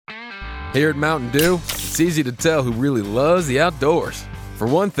Here at Mountain Dew, it's easy to tell who really loves the outdoors. For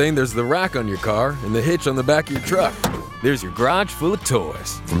one thing, there's the rack on your car and the hitch on the back of your truck. There's your garage full of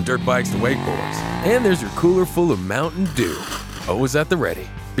toys, from dirt bikes to wakeboards. And there's your cooler full of Mountain Dew, always at the ready.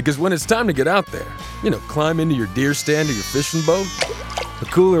 Because when it's time to get out there, climb into your deer stand or your fishing boat, a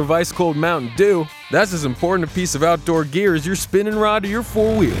cooler of ice-cold Mountain Dew, that's as important a piece of outdoor gear as your spinning rod or your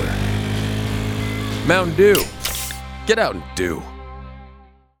four-wheeler. Mountain Dew. Get out and do.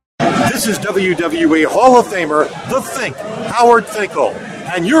 This is WWE Hall of Famer, The Think, Howard Finkel,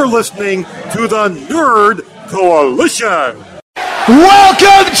 and you're listening to the Nerd Coalition.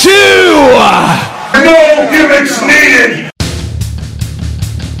 Welcome to No Gimmicks Needed.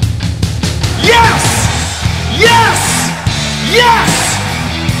 Yes! Yes! Yes!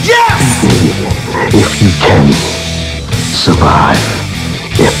 Yes! If you can survive,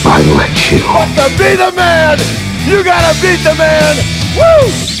 if I let you. To be the man, you gotta beat the man.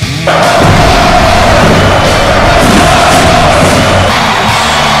 Woo! The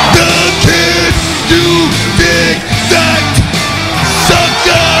kid you dig that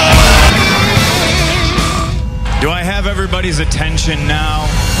sucker. Do I have everybody's attention now?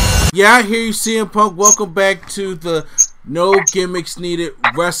 Yeah, I hear you, CM Punk. Welcome back to the No Gimmicks Needed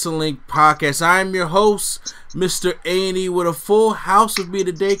Wrestling Podcast. I'm your host, Mr. A&E, with a full house with me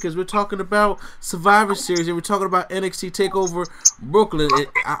today because we're talking about Survivor Series and we're talking about NXT TakeOver Brooklyn.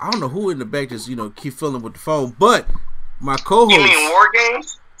 I don't know who in the back just, keep filling with the phone, but my co-host... You mean War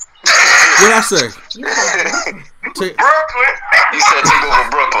Games? What did I say? Brooklyn! You said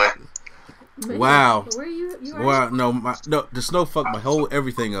TakeOver Brooklyn. Wow. Where you wow, no, the snow fucked my whole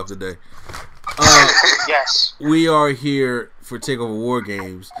everything up today. Yes. We are here for TakeOver War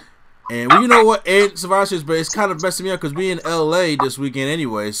Games. And you know what? And Survivor Series, but it's kind of messing me up because we in LA this weekend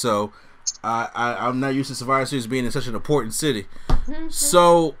anyway, so I'm not used to Survivor Series being in such an important city.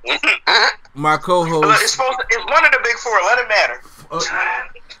 So my co-host, it's one of the big four. Let it matter.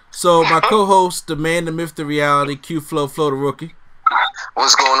 So my co-host, the man, the myth, the reality, Q-Flow, Flo the Rookie.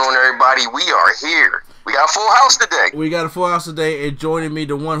 What's going on, everybody? We are here. We got a full house today. We got a full house today, and joining me,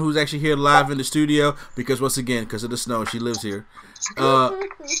 the one who's actually here live in the studio, because once again, because of the snow, she lives here. My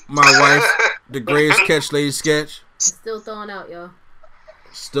wife, the greatest catch, Lady Sketch. Still thawing out, y'all.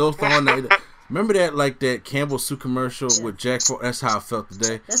 Still thawing out. Remember that Campbell soup commercial with Jack Frost? That's how I felt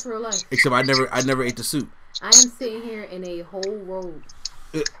today. That's real life. Except I never ate the soup. I am sitting here in a whole robe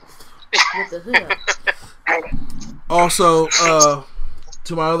with the hood up. Also,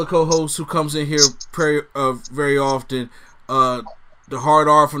 to my other co-host who comes in here very often, the hard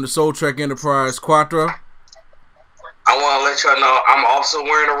R from the Soul Trek Enterprise, Quattro. I want to let y'all know I'm also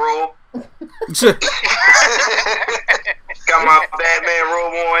wearing a robe. Got my Batman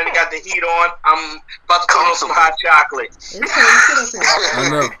robe on, got the heat on. I'm about to come on some hot chocolate. I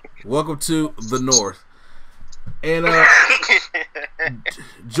know. Welcome to the North. And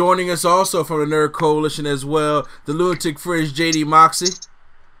joining us also from the Nerd Coalition as well, the Lunatic Fringe, JD Moxie.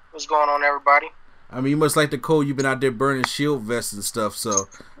 What's going on, everybody? I mean, you must like the cold. You've been out there burning shield vests and stuff, so.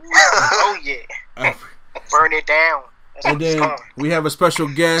 Oh, yeah. Burn it down. That's and then we have a special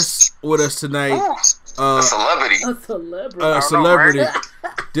guest with us tonight. A celebrity. A celebrity.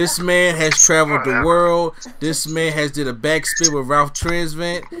 This man has traveled the world. This man has did a backspin with Ralph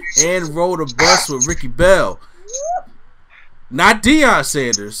Transvant and rode a bus with Ricky Bell. Not Deion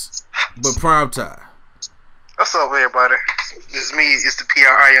Sanders, but Primetime. What's up, everybody? This is me. It's the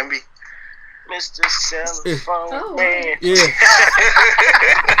PRIMB. Mr. Cellphone Man. Yeah.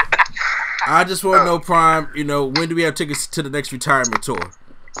 I just want to know, Prime, when do we have tickets to the next retirement tour?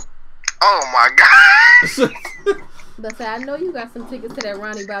 Oh, my God. But I know you got some tickets to that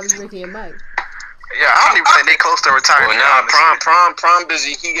Ronnie, Bobby, Ricky, and Mike. Yeah, I don't even think they close to retirement. Well, nah, Prime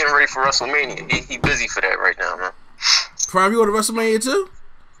busy. He getting ready for WrestleMania. He busy for that right now, man. Prime, you go to WrestleMania too?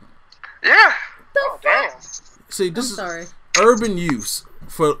 Yeah. Oh, damn. See, this sorry. Is urban use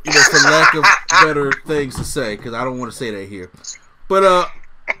for lack of better things to say, because I don't want to say that here. But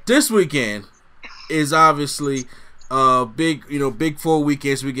this weekend is obviously big 4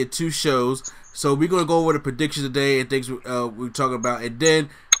 weekends. We get 2 shows, so we're gonna go over the predictions today and things we're talking about, and then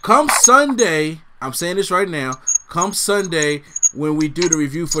come Sunday, I'm saying this right now. Come Sunday, when we do the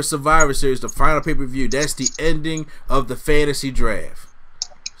review for Survivor Series, the final pay-per-view, that's the ending of the fantasy draft.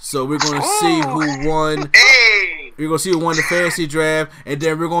 So we're going to see who won. We're going to see who won the fantasy draft, and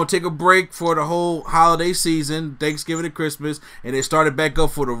then we're going to take a break for the whole holiday season, Thanksgiving and Christmas, and then start it back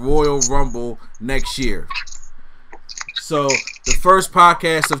up for the Royal Rumble next year. So the first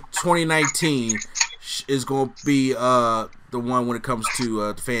podcast of 2019 is going to be the one when it comes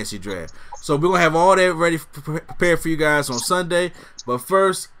to the fantasy draft. So we're going to have all that ready, prepared for you guys on Sunday. But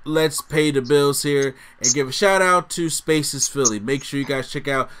first, let's pay the bills here and give a shout out to Spaces Philly. Make sure you guys check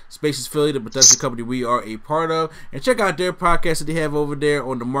out Spaces Philly, the production company we are a part of. And check out their podcast that they have over there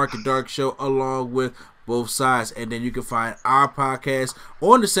on the Market Dark Show along with Both Sides. And then you can find our podcast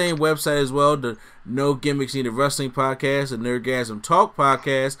on the same website as well, the No Gimmicks Needed Wrestling podcast, the Nerdgasm Talk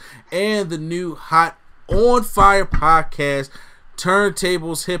podcast, and the new Hot On Fire podcast,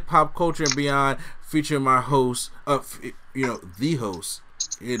 Turntables, Hip Hop Culture and Beyond, featuring my host, the host,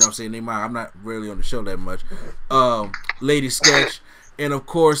 you know what I'm saying, I'm not really on the show that much, Lady Sketch, and of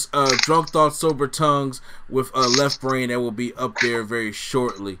course, Drunk Thoughts, Sober Tongues with Left Brain, that will be up there very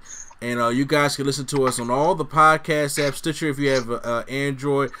shortly. And you guys can listen to us on all the podcast apps, Stitcher if you have an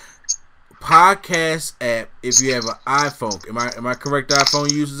Android, podcast app if you have an iPhone. Am I correct,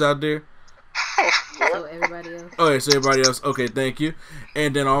 iPhone users out there? So everybody else. Oh, yes, everybody else. Okay, thank you.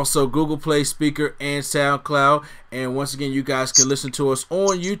 And then also Google Play, Speaker, and SoundCloud. And once again, you guys can listen to us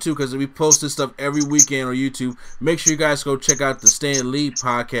on YouTube because we post this stuff every weekend on YouTube. Make sure you guys go check out the Stan Lee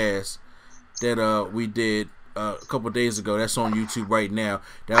podcast that we did a couple of days ago. That's on YouTube right now.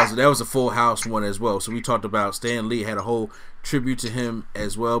 That was a Full House one as well. So we talked about Stan Lee, had a whole tribute to him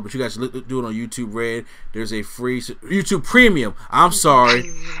as well, but you guys do it on YouTube Red. There's a free YouTube Premium. I'm sorry,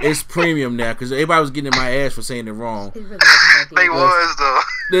 it's Premium now because everybody was getting in my ass for saying it wrong. It really wasn't that deep. They was though.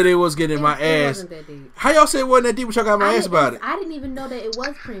 Then they was getting in my It ass. wasn't that deep. How y'all say it wasn't that deep? But y'all got my ass about it. I didn't even know that it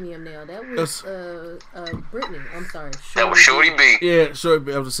was premium now. That was Brittany. I'm sorry. That was Shorty B. Yeah, sure.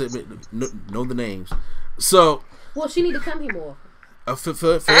 I was just saying, know the names. So, Well, she need to come here more.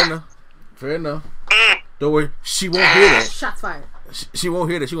 fair enough. Fair enough. Don't worry, she won't hear that. Shots fired. She won't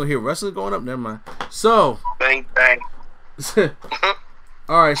hear that. She gonna hear wrestling going up. Never mind. So, Bang bang.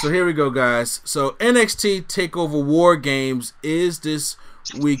 all right. So here we go, guys. So NXT Takeover War Games is this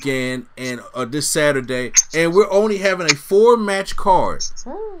weekend and this Saturday, and we're only having a 4-match card.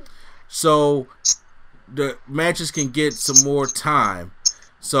 So the matches can get some more time.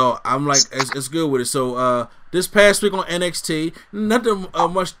 So I'm like, it's good with it. So this past week on NXT, nothing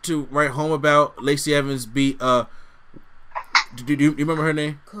much to write home about. Lacey Evans beat do you remember her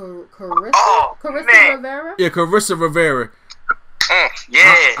name? Carissa? Oh, Carissa man. Rivera? Yeah, Carissa Rivera.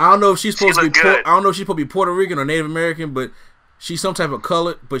 Yeah. I don't know if she's supposed to be. looked good. I don't know if she's supposed to be Puerto Rican or Native American, but she's some type of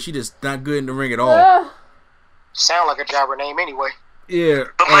colored. But she just not good in the ring at all. Sound like a jobber name anyway. Yeah.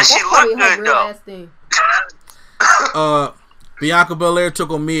 But man, she That's probably looked her good real though. ass thing. Bianca Belair took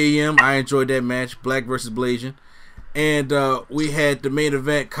on Mia Yim. I enjoyed that match, Black versus Blasian. And we had the main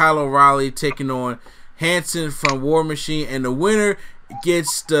event, Kyle O'Reilly taking on Hanson from War Machine, and the winner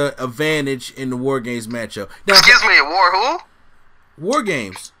gets the advantage in the War Games matchup. Now, Excuse me, War who? War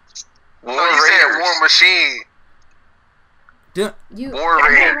Games. War you said War Machine. You War am I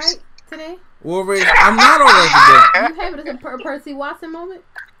Raiders. right today? War Raiders. I'm not on that today. You having this Percy Watson moment?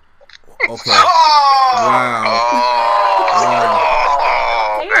 Okay. Oh, Wow.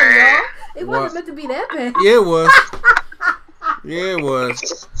 Oh, Damn, man. y'all. It What? wasn't meant to be that bad. Yeah, it was. Yeah,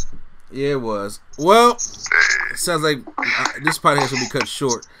 it was. Well, it sounds like this podcast will be cut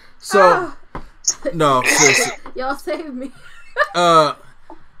short. So, no, seriously. Y'all saved me.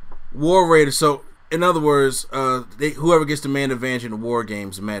 War Raiders. So, in other words, whoever gets the main advantage in the War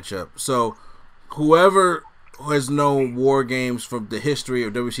Games matchup. So, whoever has known War Games from the history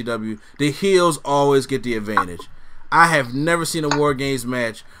of WCW, the heels always get the advantage. I have never seen a War Games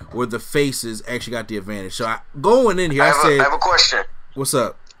match where the faces actually got the advantage. So, going in here, I I said, have a question. "What's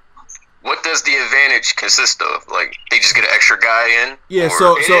up?" What does the advantage consist of? Like, they just get an extra guy in? Yeah, Or-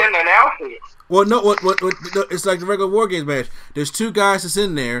 so In an outfit. well, no, what it's like the regular War Games match. There's 2 guys that's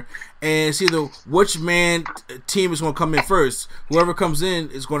in there, and it's either which team is going to come in first. Whoever comes in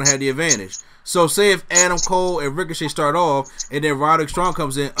is going to have the advantage. So, say if Adam Cole and Ricochet start off, and then Roderick Strong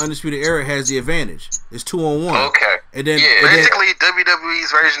comes in, Undisputed Era has the advantage. It's 2-on-1. Okay. And then, Yeah, and then Basically,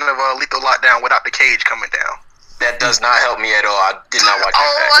 WWE's version of Lethal Lockdown without the cage coming down. that does not help me at all. I did not watch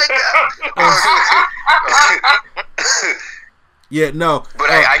that match. yeah, no. But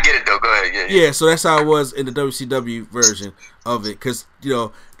I get it, though. Go ahead. Yeah. Yeah, so that's how it was in the WCW version of it, because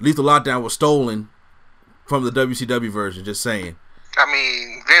Lethal Lockdown was stolen from the WCW version. Just saying. I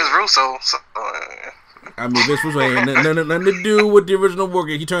mean, Vince Russo. So, I mean, this was ain't nothing to do with the original War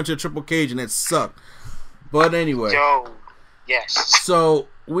Game. He turned to a triple cage, and that sucked. But anyway, Yo, yes. so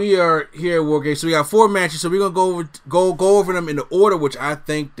we are here at War Games. So we got 4 matches. So we're gonna go over them in the order which I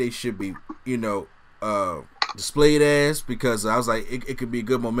think they should be, displayed as, because I was like, it could be a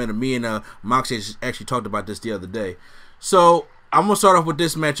good momentum. Me and Moxie actually talked about this the other day. So I'm gonna start off with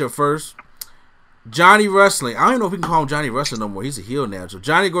this matchup first. Johnny Wrestling. I don't know if we can call him Johnny Wrestling no more. He's a heel now. So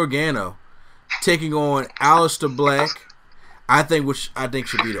Johnny Gargano taking on Aleister Black. I think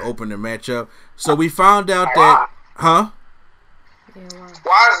should be the opener matchup. So we found out that, huh? Why is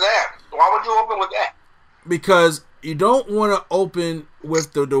that? Why would you open with that? Because you don't want to open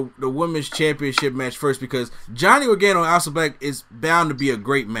with the women's championship match first, because Johnny Gargano and Aleister Black is bound to be a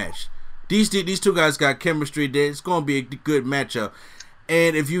great match. These two guys got chemistry there. It's going to be a good matchup.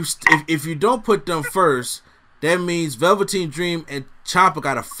 And if you don't put them first, that means Velveteen Dream and Ciampa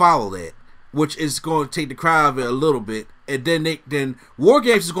got to follow that, which is going to take the crowd out of it a little bit. And then War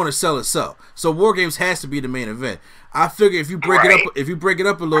Games is going to sell itself. So War Games has to be the main event. I figure if you break it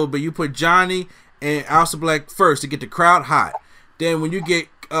up a little bit, you put Johnny and Aleister Black first to get the crowd hot. Then when you get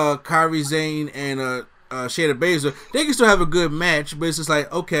Kairi Sane and Shayna Baszler, they can still have a good match, but it's just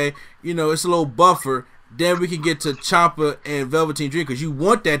like, okay, it's a little buffer. Then we can get to Ciampa and Velveteen Dream, because you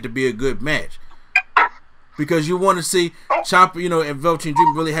want that to be a good match. Because you want to see Ciampa, and Velveteen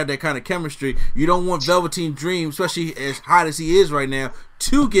Dream really have that kind of chemistry. You don't want Velveteen Dream, especially as hot as he is right now,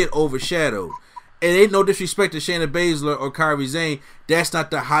 to get overshadowed. And ain't no disrespect to Shayna Baszler or Kairi Sane. That's not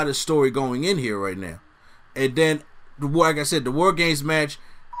the hottest story going in here right now. And then, like I said, the War Games match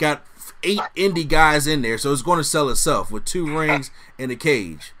got 8 indie guys in there, so it's going to sell itself with 2 rings and a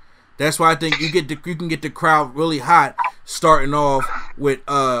cage. That's why I think you can get the crowd really hot, starting off with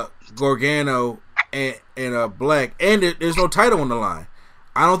Gargano and Black, and there's no title on the line.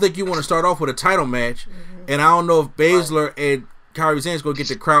 I don't think you want to start off with a title match, and I don't know if Baszler and Kairi Sane is going to get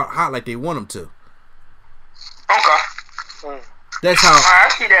the crowd hot like they want them to. Okay. That's how I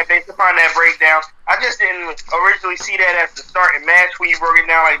see that based upon that breakdown. I just didn't originally see that as the starting match when you broke it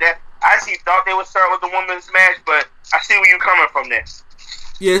down like that. I actually thought they would start with the women's match, but I see where you're coming from there.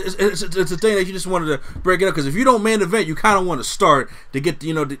 Yeah, it's a thing that you just wanted to break it up, because if you don't main event, you kind of want to start to get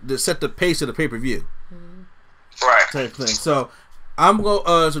to set the pace of the pay-per-view. Right. Type thing. So I'm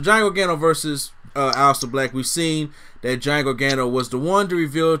so Johnny Gargano versus Aleister Black. We've seen that Johnny Gargano was the one to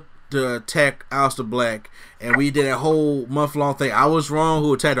reveal to attack Aleister Black, and we did a whole month-long thing. I was wrong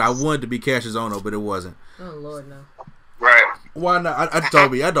who attacked her. I wanted to be Cassius Ohno, but it wasn't. Oh Lord, no. Right. Why not? I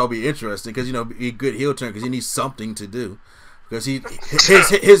thought it'd be interesting, because be a good heel turn, because he needs something to do. Because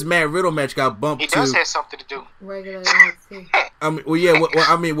his Matt Riddle match got bumped. He does have something to do. Regular NXT. It's going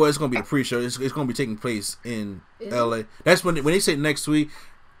to be the pre-show. It's going to be taking place in LA. That's when they say next week.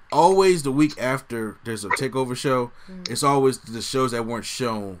 Always the week after there's a takeover show. It's always the shows that weren't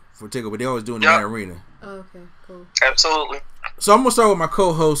shown for takeover. They always do in the arena. Oh, okay, cool. Absolutely. So I'm gonna start with my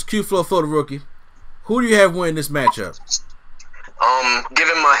co-host Q-Flow the Rookie. Who do you have win this matchup?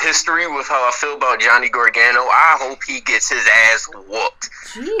 Given my history with how I feel about Johnny Gargano, I hope he gets his ass whooped.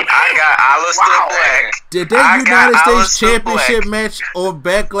 I got Aleister Black. Did that United States Championship match or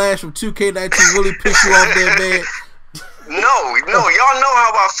Backlash from 2K19 really piss you off there, man? No, y'all know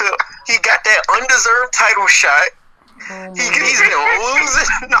how I feel. He got that undeserved title shot. He's gonna lose it.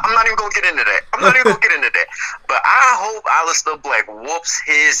 No, I'm not even gonna get into that. But I hope Aleister Black whoops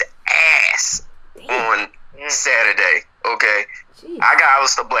his ass on Saturday. Okay, I got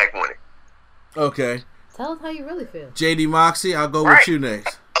Aleister Black winning. Okay. Tell us how you really feel. JD Moxie, I'll go with you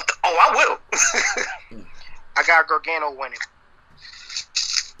next. Oh, I will. I got Gargano winning.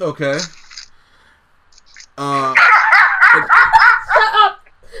 Okay.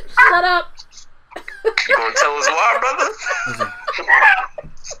 Shut up. You gonna tell us why, brother?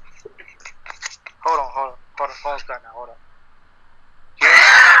 Hold on. Phone's got now. Hold on.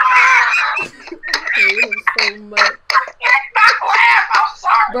 So much. I'm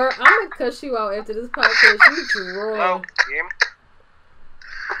sorry. Bro, I'm gonna cuss you out after this podcast. You draw. Oh, you hear me?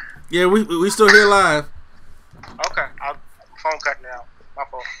 Yeah, we still here live. Okay, phone cutting out. My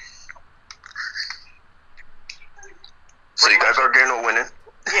fault. So you got Gargano winning?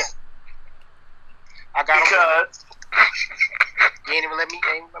 Yeah. I got him winning. You ain't even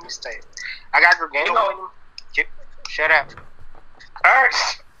let me stay. I got Gargano winning. Shut up. Alright.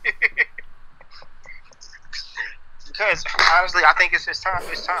 Because honestly, I think it's his time.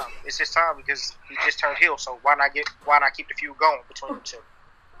 It's his time because he just turned heel. So why not keep the feud going between the two?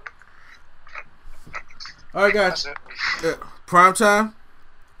 All right, guys. Prime time.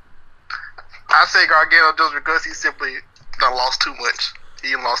 I say Gargano does because he simply done lost too much.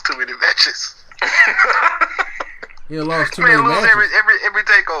 He lost too many matches. He lost too many matches. Every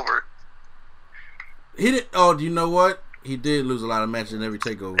takeover. He did. Oh, do you know what? He did lose a lot of matches in every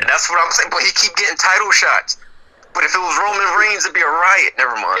takeover. And that's what I'm saying. But he keep getting title shots. But if it was Roman Reigns, it'd be a riot.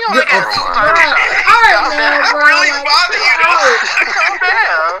 Never mind. All right, man, bro. Really bother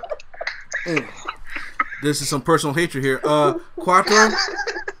you, though. This is some personal hatred here. Quattro. I'm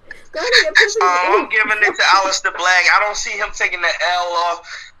giving it to Aleister Black. I don't see him taking the L off,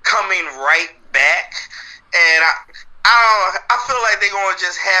 coming right back, and I feel like they're gonna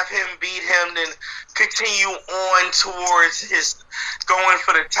just have him beat him, then continue on towards his going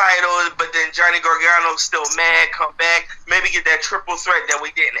for the title. But then Johnny Gargano still mad, come back, maybe get that triple threat that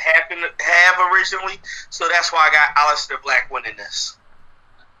we didn't have originally. So that's why I got Aleister Black winning this.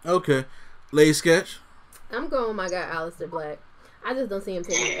 Okay, Lady Sketch. I'm going with my guy Aleister Black. I just don't see him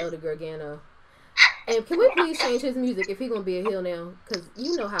taking El Gargano. And can we please change his music if he's gonna be a heel now? Because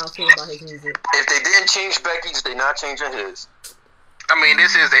you know how I feel about his music. If they didn't change Becky's, they're not changing his. I mean,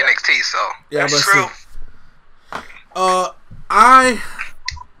 this is NXT, so Yeah, that's true.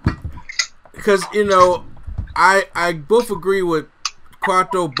 Because I both agree with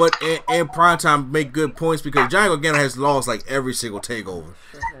Quattro, but and Primetime make good points because Johnny Gargano has lost like every single takeover.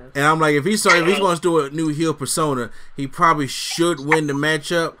 And I'm like, if he's going to do a new heel persona, he probably should win the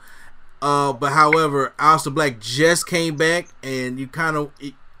matchup. But however, Aleister Black just came back, and you kind of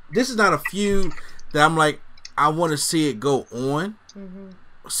this is not a feud that I'm like I want to see it go on. Mm-hmm.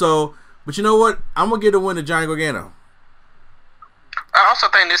 So, but you know what? I'm gonna give the win to Johnny Gargano. I also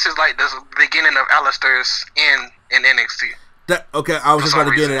think this is like the beginning of Aleister's in NXT. Okay, I was just about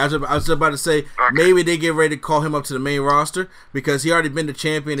to get it. I was about to say maybe they get ready to call him up to the main roster because he already been the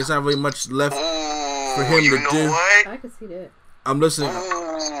champion. There's not really much left for him to do. What? I can see that. I'm listening.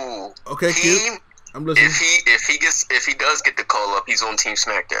 Okay, Q. I'm listening. If he does get the call up, he's on Team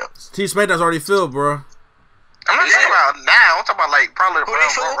SmackDown. Team SmackDown's already filled, bro. I'm not talking about now. I'm talking about like probably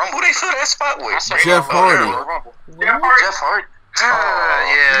Who they fill that spot with? Jeff Hardy. Jeff Hardy.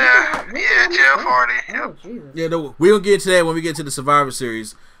 Yeah, Jeff Hardy. Oh, Jesus. Yeah, no, we're gonna get into that when we get to the Survivor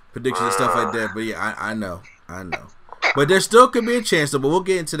Series predictions and stuff like that. But yeah, I know. But there still could be a chance though, but we'll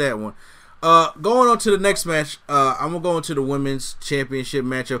get into that one. Going on to the next match, I'm gonna go into the women's championship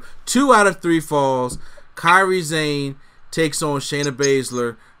matchup. 2 out of 3 falls. Kairi Sane takes on Shayna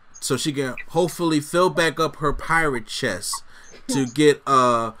Baszler, so she can hopefully fill back up her pirate chest to get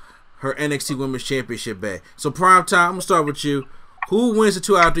her NXT Women's Championship back. So Prime Time, I'm gonna start with you. Who wins the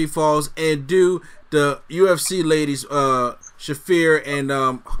 2 out of 3 falls, and do the UFC ladies, Shafir and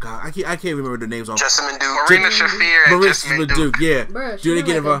I can't remember the names. Jessamine Duke, Marina Shafir, and Jessamine Duke. Yeah, Bruh, do they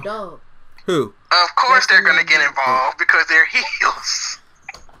get involved? Who? Of course they're gonna get involved because they're heels.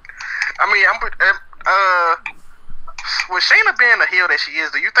 I mean, with Shayna being the heel that she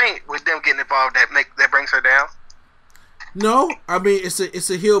is, do you think with them getting involved that brings her down? No, I mean it's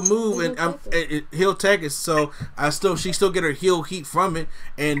a heel move and heel tactics. So she still get her heel heat from it,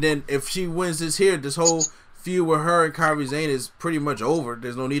 and then if she wins this here, this whole feud with her and Kairi Sane is pretty much over.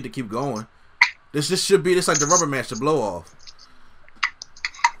 There's no need to keep going. This should be like the rubber match, the blow off.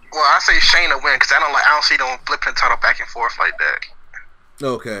 Well, I say Shayna win because I don't see them flipping title back and forth like that.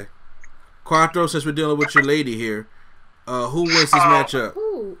 Okay, Quattro, since we're dealing with your lady here, who wins this matchup?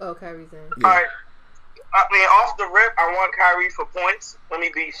 Kairi Sane. Yeah. All right. I mean, off the rip, I want Kyrie for points. Let me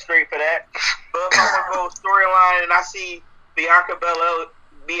be straight for that. But if I'm going to go storyline and I see Bianca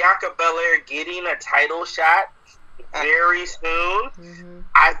Belair getting a title shot very soon,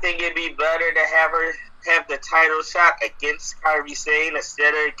 I think it'd be better to have her have the title shot against Kairi Sane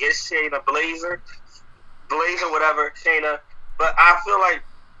instead of against Shayna Baszler, whatever, Shayna. But I feel like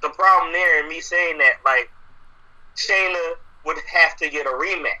the problem there, and me saying that, like, Shayna would have to get a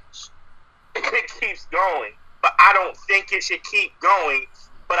rematch. It keeps going, but I don't think it should keep going.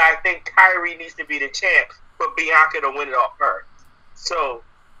 But I think Kyrie needs to be the champ for Bianca to win it off her. So,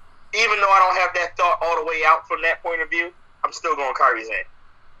 even though I don't have that thought all the way out from that point of view, I'm still going Kyrie Sane.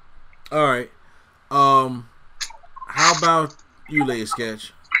 All right. How about you, Lady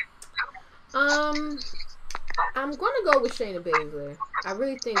Sketch? I'm gonna go with Shayna Baszler. I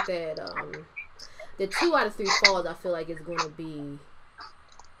really think that the 2 out of 3 falls, I feel like is gonna be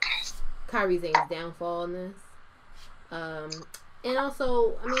Kairi Sane's downfall in this. And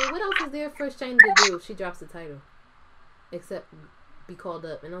also, I mean, what else is there for Shayna to do if she drops the title? Except be called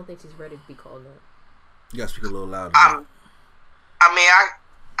up. And I don't think she's ready to be called up. You gotta speak a little louder. I mean,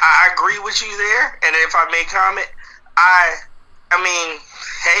 I agree with you there. And if I may comment, I mean,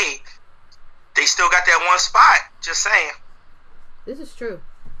 hey, they still got that one spot. Just saying. This is true.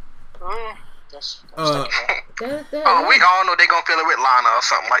 We all know they're gonna fill it with Lana or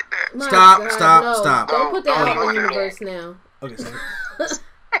something like that. Stop. Don't put that in the universe now. Okay, sorry.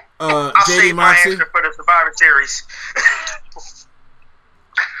 I'll JD save my Moxley. answer for the Survivor Series.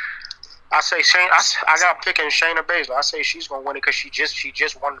 I say Shane. I got picking Shayna Baszler. I say she's gonna win it because she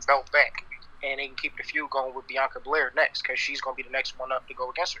just won the belt back, and they can keep the feud going with Bianca Belair next because she's gonna be the next one up to go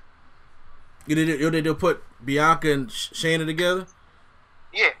against her. They'll put Bianca and Shayna together.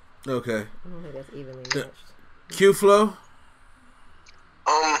 Yeah. Okay. I don't think that's evenly matched. Q-Flow?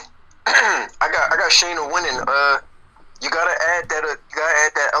 I got got Shayna winning. You gotta add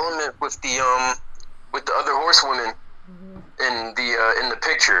that element with the other horsewomen in the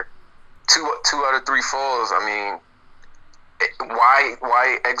picture. Two out of 3 falls. I mean,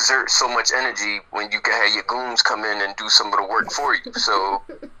 why exert so much energy when you can have your goons come in and do some of the work for you? So,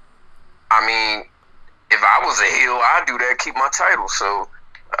 I mean, if I was a heel, I'd do that, keep my title. So,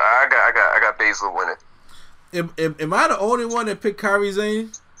 I got Baszler winning. Am I the only one that picked Kairi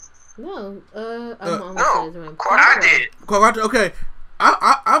Sane? No, no, I did. Okay,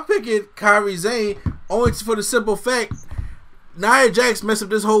 I'm picking Kairi Sane only for the simple fact Nia Jax messed up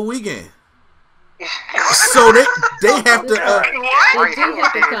this whole weekend. So they have to they do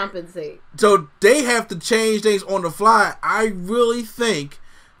have to compensate. So they have to change things on the fly. I really think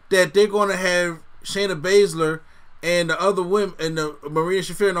that they're going to have Shayna Baszler and the other women and the Marina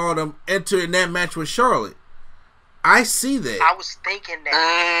Shafir and all of them enter in that match with Charlotte. I see that. I was thinking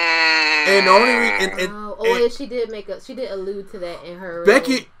that. And the only reason, she did allude to that in her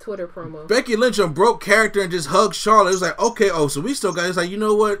Twitter promo. Becky Lynch broke character and just hugged Charlotte. It was like, okay, so we still got. It's like, you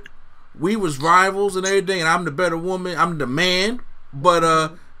know what? We was rivals and everything, and I'm the better woman. I'm the man,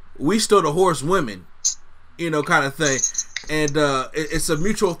 but we still the horse women, kind of thing. And it's a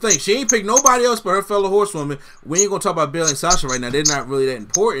mutual thing. She ain't picked nobody else but her fellow horsewoman. We ain't gonna talk about Bayley and Sasha right now. They're not really that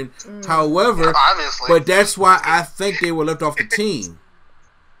important. However, obviously, but that's why I think they were left off the team.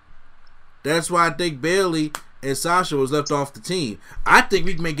 That's why I think Bayley and Sasha was left off the team. I think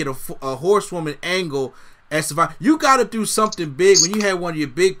we can make it a horsewoman angle. You got to do something big when you had one of your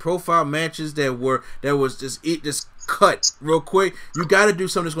big profile matches that was just cut real quick. You got to do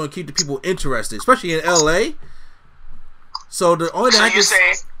something that's going to keep the people interested, especially in LA. So the only thing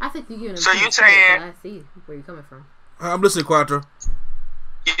I think you're giving. So you saying? I see where you're coming from. I'm listening, Quattro.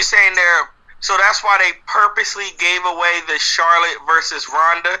 You're saying so that's why they purposely gave away the Charlotte versus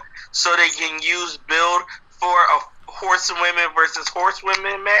Ronda so they can build for a horsewomen versus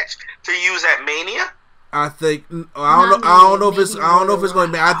horsewomen match to use at Mania. I think I don't know if it's going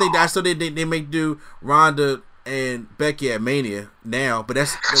to be. I think that's so they make do Ronda and Becky at Mania now, but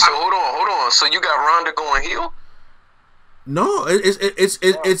that's so hold on. So you got Ronda going heel? No,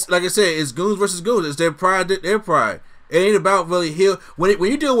 it's like I said, it's goons versus goons. It's their pride. Their pride. It ain't about really heel. When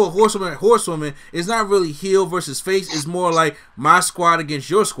you deal with horsewoman, it's not really heel versus face. It's more like my squad against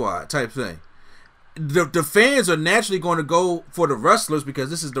your squad type thing. The fans are naturally going to go for the wrestlers because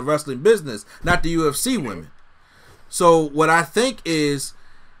this is the wrestling business, not the UFC women. So what I think is,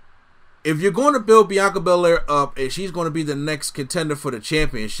 if you're going to build Bianca Belair up and she's going to be the next contender for the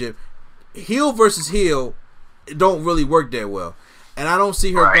championship, heel versus heel don't really work that well. And I don't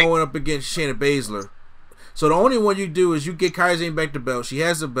see her going up against Shayna Baszler. So the only one you do is you get Kairi Sane back the belt. She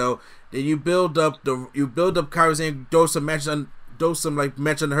has the belt. Then you build up Kairi Sane, throw some match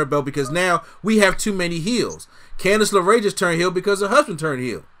under her belt because now we have too many heels. Candice LeRae just turned heel because her husband turned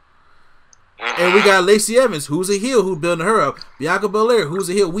heel. And we got Lacey Evans, who's a heel, who's building her up. Bianca Belair, who's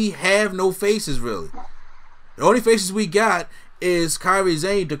a heel. We have no faces really. The only faces we got is Kairi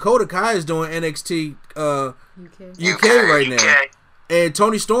Sane. Dakota Kai is doing NXT UK right now. And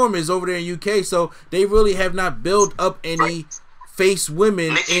Toni Storm is over there in UK, so they really have not built up any face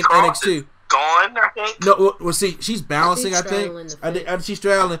women in NXT. Gone, I think. No, well, see, she's balancing. I think she's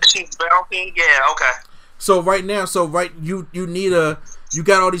straddling. She's balancing. Yeah, okay. So right now, you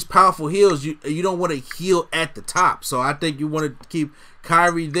got all these powerful heels. You don't want to heel at the top. So I think you want to keep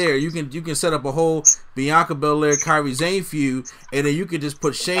Kairi there. You can set up a whole Bianca Belair Kairi Sane feud, and then you can just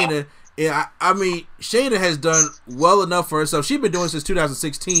put Shayna. Yeah, I mean, Shayna has done well enough for herself. She's been doing since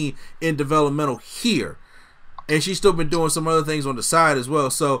 2016 in developmental here, and she's still been doing some other things on the side as well.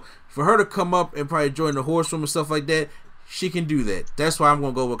 So for her to come up and probably join the horse room and stuff like that, she can do that. That's why I'm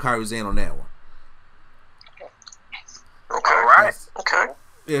going to go with Kairi Sane on that one. Okay, all right. Okay.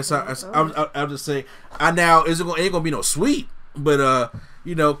 Yeah, so I'll just say, ain't gonna be no sweep, but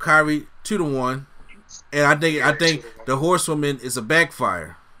Kairi 2-1, and I think the horsewoman is a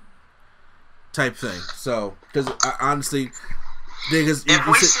backfire type thing. So because honestly, if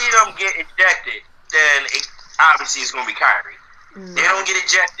we see them get ejected, then obviously it's gonna be Kairi. They don't get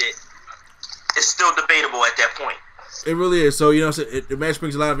ejected, it's still debatable at that point. It really is. So the match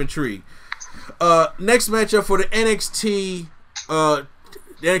brings a lot of intrigue. Next matchup for the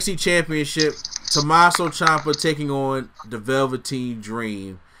NXT Championship, Tommaso Ciampa taking on the Velveteen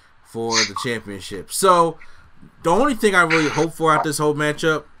Dream for the championship. So the only thing I really hope for out this whole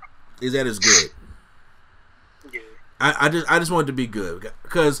matchup is that it's good. Yeah. I just want it to be good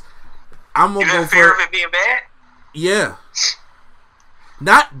because I'm gonna go for fear of it being bad. Yeah,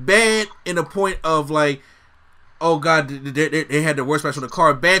 not bad in the point of like, oh god, they had the worst match on the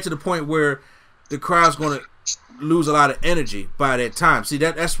card. Bad to the point where the crowd's going to lose a lot of energy by that time. See,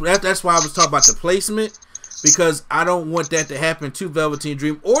 that's why I was talking about the placement, because I don't want that to happen to Velveteen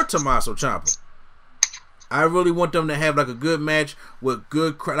Dream or Tommaso Ciampa. I really want them to have like a good match with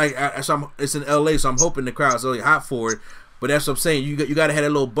good it's in LA, so I'm hoping the crowd's really hot for it. But that's what I'm saying. You got to have a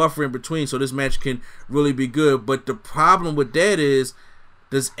little buffer in between so this match can really be good. But the problem with that is,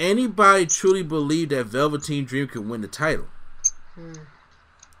 does anybody truly believe that Velveteen Dream can win the title?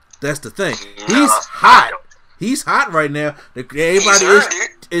 That's the thing. He's hot. He's hot right now. Everybody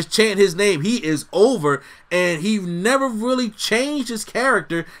is chanting his name. He is over, and he never really changed his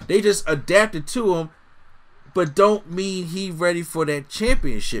character. They just adapted to him, but don't mean he's ready for that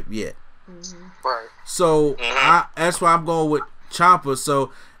championship yet. Right. So that's why I'm going with Ciampa.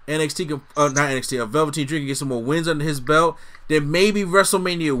 So NXT can, not NXT, Velveteen Dream can get some more wins under his belt. Then maybe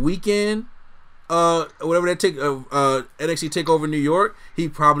WrestleMania weekend, whatever that NXT TakeOver New York, he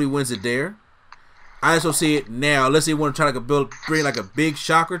probably wins it there. I also see it now. Unless they want to try to bring like a big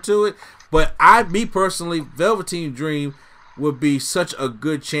shocker to it. But me personally, Velveteen Dream would be such a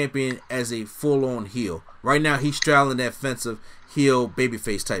good champion as a full-on heel. Right now, he's straddling that fence of heel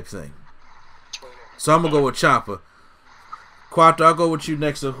babyface type thing. So I'm gonna go with Ciampa. Quattro, I'll go with you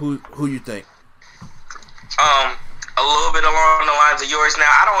next. To who you think? A little bit along the lines of yours. Now,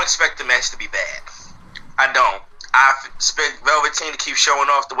 I don't expect the match to be bad. I don't. I expect Velveteen to keep showing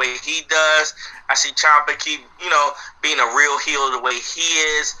off the way he does. I see Ciampa keep, being a real heel the way he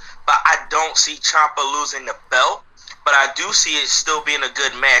is. But I don't see Ciampa losing the belt. But I do see it still being a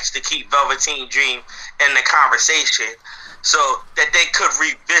good match to keep Velveteen Dream in the conversation, so that they could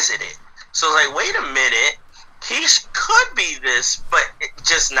revisit it. So like, wait a minute, he could be this, but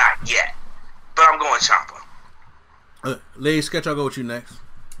just not yet. But I'm going Ciampa. Lady Sketch, I'll go with you next.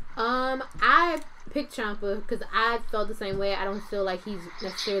 I picked Ciampa because I felt the same way. I don't feel like he's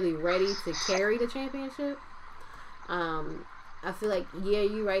necessarily ready to carry the championship. I feel like, yeah,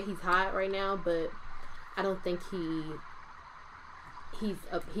 you're right, he's hot right now, but I don't think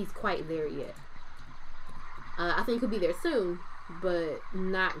he's quite there yet. I think he'll be there soon, but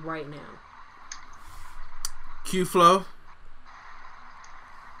not right now. Q-Flow?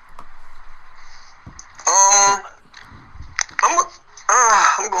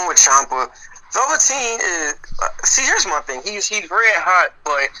 I'm going with Ciampa. Velveteen is. See, here's my thing. He's red hot,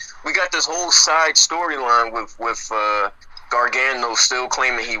 but we got this whole side storyline with Gargano still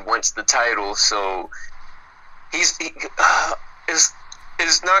claiming he wants the title. So it's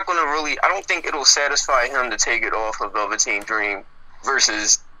not going to really. I don't think it'll satisfy him to take it off of Velveteen Dream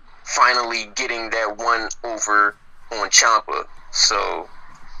versus finally getting that one over on Ciampa. So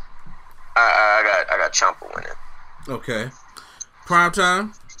I got Ciampa winning. Okay. Prime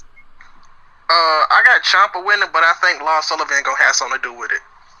time. I got Ciampa winning, but I think Lars Sullivan gonna have something to do with it.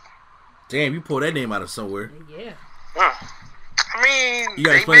 Damn, you pulled that name out of somewhere. Yeah. I mean, you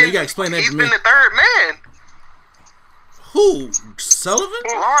gotta explain that to me. He's been the third man. Who? Sullivan?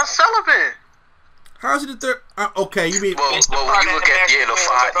 Lars Sullivan. How's he the third? Okay, you mean? Well, when you look at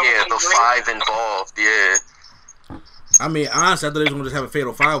the five involved, yeah. I mean, honestly, I thought they was gonna just have a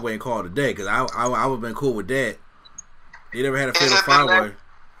fatal 5-way and call it a day, because I would have been cool with that. They never had a fatal 5-way.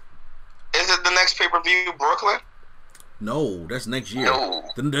 Is it the next pay-per-view, Brooklyn? No, that's next year. No.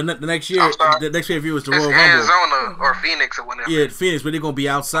 The next year, the next pay-per-view is the Royal Rumble. Arizona or Phoenix or whatever. Yeah, Phoenix, but they're gonna be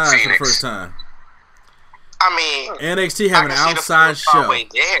outside for the first time. I mean, NXT having an outside show.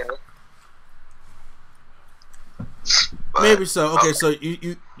 There. Maybe so. Okay, so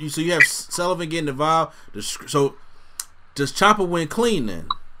you have Sullivan getting involved. So does Ciampa win clean then?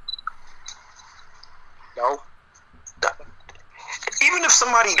 No. Even if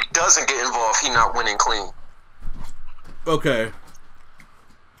somebody doesn't get involved, he's not winning clean. Okay.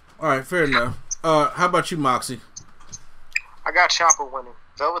 All right, fair enough. How about you, Moxie? I got Ciampa winning.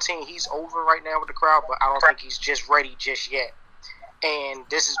 Velveteen, he's over right now with the crowd, but I don't think he's just ready just yet. And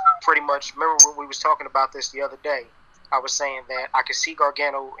this is pretty much, remember when we was talking about this the other day, I was saying that I could see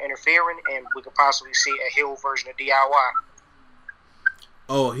Gargano interfering, and we could possibly see a heel version of DIY.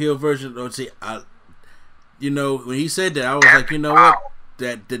 Oh, heel version. Let's see, when he said that, I was like, you know what?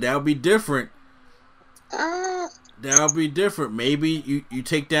 That'll be different. That'll be different. Maybe you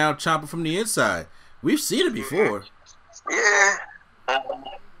take down Ciampa from the inside. We've seen it before. Yeah.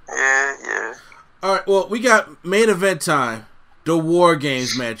 Yeah. All right, well, we got main event time. The War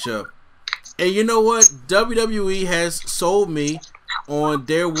Games matchup. And you know what? WWE has sold me on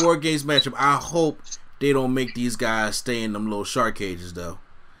their War Games matchup. I hope they don't make these guys stay in them little shark cages, though.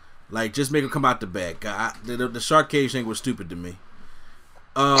 Like, just make them come out the back. The shark cage thing was stupid to me.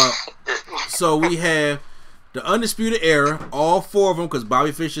 So we have the Undisputed Era, all four of them, because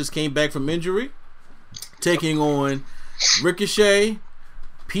Bobby Fish just came back from injury. taking on Ricochet,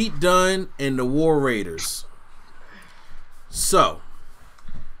 Pete Dunne, and the War Raiders. So,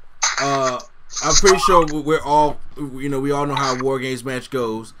 I'm pretty sure we all know how a War Games match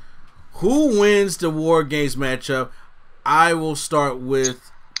goes. Who wins the War Games matchup? I will start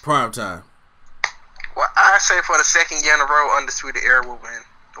with Primetime. Well, I say for the second year in a row, Undisputed Era will win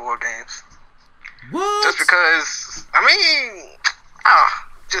the War Games. What? Just because,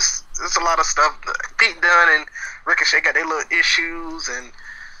 just there's a lot of stuff. Pete Dunne and Ricochet got their little issues, and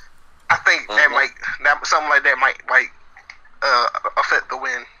I think something like that might affect the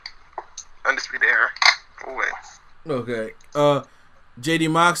win. Undisputed Era will win. Okay. JD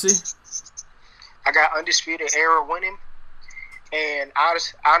Moxley. I got Undisputed Era winning, and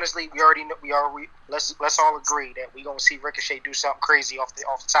honestly, let's all agree that we gonna see Ricochet do something crazy off the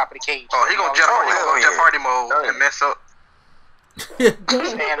top of the cage. Oh, he gonna Jeff Hardy mode and mess up. And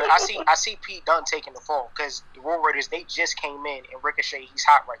I see Pete Dunne taking the fall because the War Raiders, they just came in, and Ricochet, he's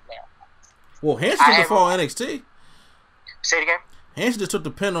hot right now. Well, Hanson took the fall on NXT. Say it again. Hanson just took the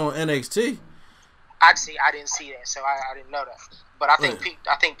pin on NXT. I didn't see that, so I didn't know that. But I think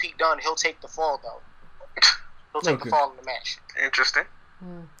Pete Dunne, he'll take the fall though. He'll take the fall in the match. Interesting.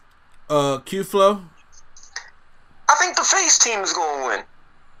 Q Flow. I think the face team is gonna win.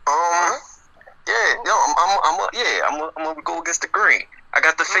 I'm gonna go against the green. I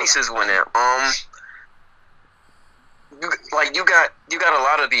got the faces winning. You got a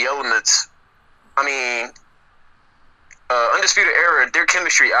lot of the elements. I mean, Undisputed Era, their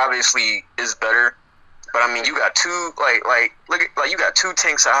chemistry obviously is better. But I mean, you got two you got two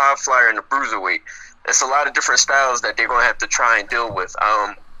Tanks, a high flyer, and a bruiserweight. It's a lot of different styles that they're gonna have to try and deal with.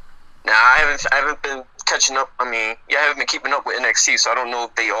 Now I haven't been catching up. I haven't been keeping up with NXT, so I don't know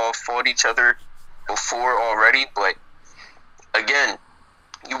if they all fought each other before already. But again,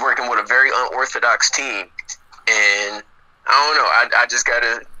 you're working with a very unorthodox team, and I don't know. I just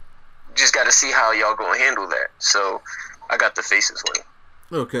gotta see how y'all gonna handle that. So I got the faces winning.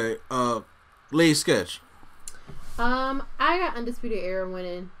 Okay. Lee Sketch. I got Undisputed Era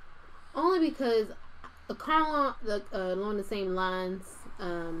winning, only because along the same lines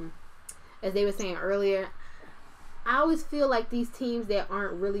as they were saying earlier. I always feel like these teams that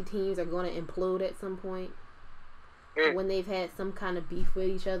aren't really teams are going to implode at some point when they've had some kind of beef with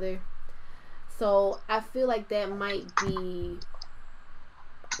each other. So I feel like that might be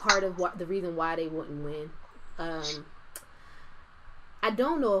part of the reason why they wouldn't win. I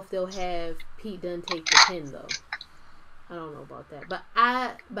don't know if they'll have Pete Dunne take the pin though. I don't know about that, but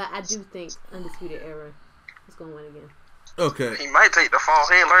I do think Undisputed Era is going to win again. Okay. He might take the fall.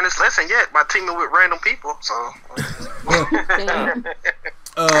 He ain't learned his lesson yet by teaming with random people. So.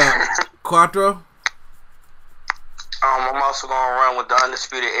 Quattro. I'm also going to run with the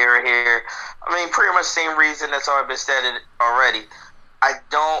Undisputed Era here. Pretty much the same reason that's already been stated already. I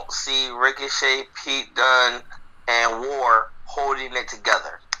don't see Ricochet, Pete Dunne, and War holding it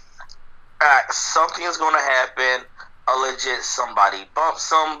together. Something is going to happen. A legit somebody bump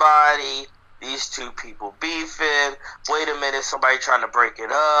somebody. These two people beefing. Wait a minute, somebody trying to break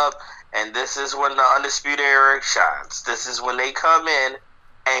it up. And this is when the Undisputed Era shines. This is when they come in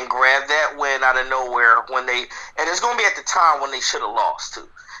and grab that win out of nowhere. And it's going to be at the time when they should have lost too.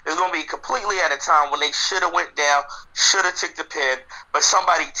 It's going to be completely at a time when they should have went down, should have took the pin, but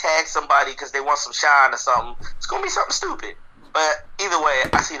somebody tagged somebody because they want some shine or something. It's going to be something stupid. But either way,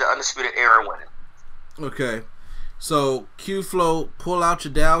 I see the Undisputed Era winning. Okay. So, Q-Flow, pull out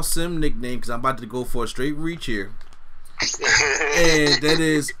your Dow Sim nickname because I'm about to go for a straight reach here. And that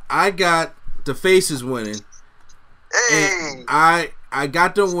is, I got the faces winning. And I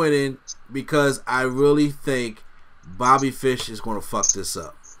got them winning because I really think Bobby Fish is going to fuck this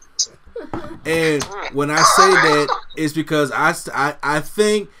up. And when I say that, it's because I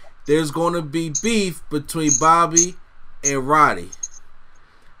think there's going to be beef between Bobby and Roddy.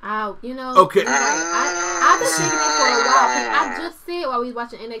 Okay. I've been thinking it for a while. I just said while we was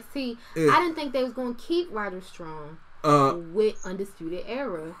watching NXT, I didn't think they was going to keep Roderick Strong with Undisputed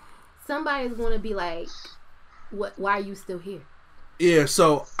Era. Somebody's going to be like, "What? Why are you still here?" Yeah.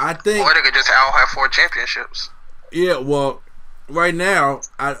 So I think, or they could just all have 4 championships. Yeah. Well, right now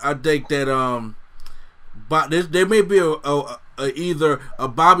I think that but there may be either a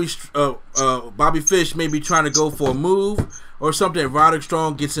Bobby Fish may be trying to go for a move or something. Roderick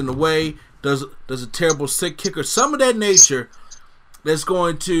Strong gets in the way, does a terrible sick kick or some of that nature that's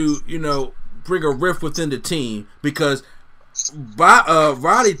going to bring a rift within the team because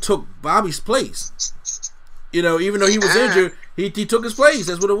Roddy took Bobby's place. Even though he was injured, he took his place.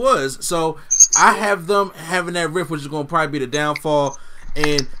 That's what it was. So I have them having that rift, which is going to probably be the downfall.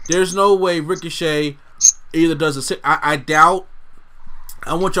 And there's no way Ricochet either does I doubt.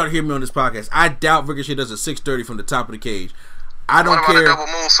 I want y'all to hear me on this podcast. I doubt Ricochet does a 630 from the top of the cage. I don't care. What about a double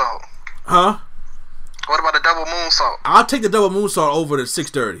moonsault? Huh? What about a double moonsault? I'll take the double moonsault over the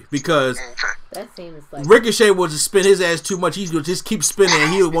 630 because that seems like Ricochet will just spin his ass too much. He's gonna just keep spinning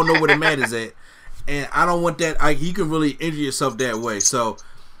and he won't know where the mat is at. And I don't want that. You can really injure yourself that way. So,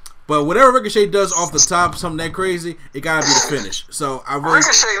 but whatever Ricochet does off the top, something that crazy, it gotta be the finish. So I really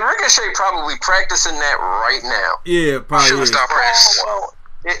Ricochet probably practicing that right now. Yeah, probably. Well,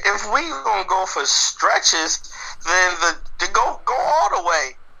 if we gonna go for stretches, then the go all the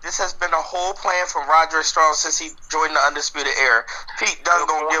way. This has been a whole plan from Roderick Strong since he joined the Undisputed Era. Pete Dunne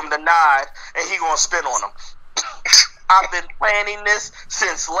gonna give him the nod, and he gonna spin on him. I've been planning this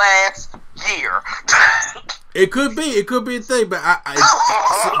since last year. It could be a thing, but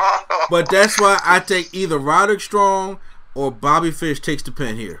but that's why I take either Roderick Strong or Bobby Fish takes the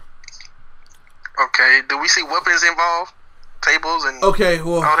pin here. Okay, do we see weapons involved? Tables and all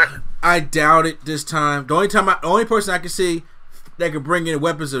that? I doubt it this time. The only person I can see that could bring in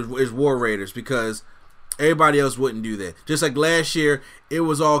weapons is War Raiders because everybody else wouldn't do that. Just like last year, it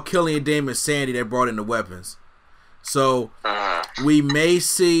was all Killian Dane and Sandy that brought in the weapons. So we may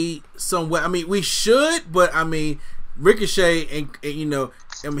see some. I mean, we should, but I mean, Ricochet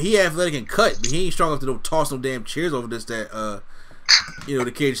and he athletic and cut, but he ain't strong enough to toss no damn chairs over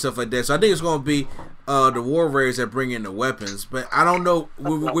the cage stuff like that. So I think it's gonna be the War Raiders that bring in the weapons. But I don't know.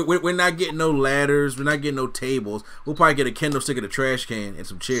 We're not getting no ladders. We're not getting no tables. We'll probably get a kendo stick and a trash can and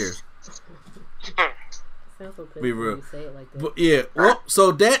some chairs. Sounds so be real. You say it like that. But yeah. Well,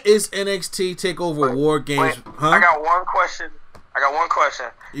 so that is NXT Takeover War Games. Huh? I got one question.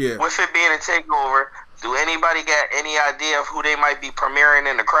 Yeah. With it being a takeover, do anybody got any idea of who they might be premiering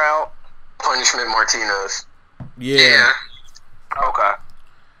in the crowd? Punishment Martinez. Yeah. Okay.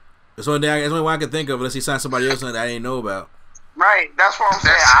 That's the only one I can think of unless he signed somebody else that I didn't know about. Right, that's what I'm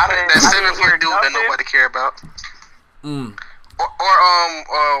saying. That 7-foot dude that nobody care about. Or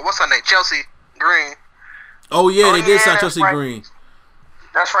what's her name? Chelsea Green. Oh yeah, they did sign Chelsea Green.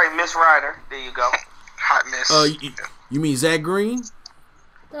 That's right, Miss Ryder. There you go. Hot Miss. You mean Zach Green? She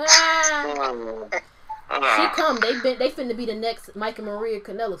come. They finna be the next Mike and Maria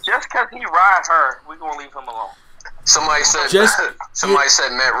Kanellis. Just cause he ride her, we gonna leave him alone. Somebody said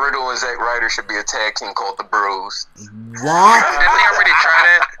Matt Riddle and Zack Ryder should be a tag team called the Bros. Womp. Didn't they already try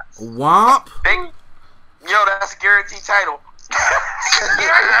that? Womp. That's a guaranteed title.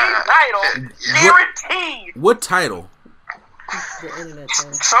 Guaranteed title. Guaranteed. What title?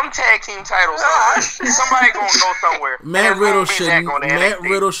 Some tag team titles. Somebody gonna go somewhere. Matt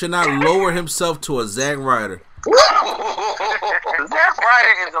Riddle should not lower himself to a Zack Ryder. Zack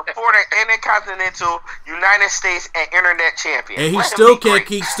Ryder is a former Intercontinental United States and Internet champion. And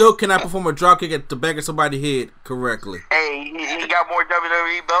he still cannot perform a drop kick at the back of somebody's head correctly. Hey, he got more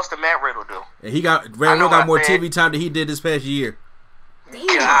WWE belts than Matt Riddle do. And Riddle got more TV time than he did this past year.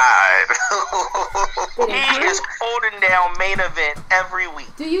 God. He is holding down main event every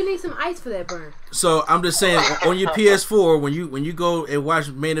week. Do you need some ice for that burn? So I'm just saying, on your PS4, when you go and watch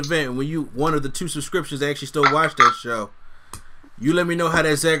main event, and when you one of the 2 subscriptions that actually still watch that show, you let me know how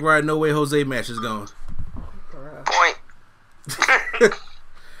that Zack Ryder No Way Jose match is going. Point.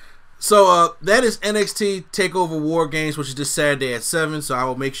 So that is NXT TakeOver War Games, which is this Saturday at 7. So I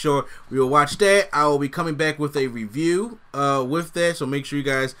will make sure we will watch that. I will be coming back with a review with that. So make sure you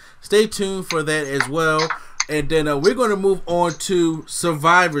guys stay tuned for that as well. And then we're going to move on to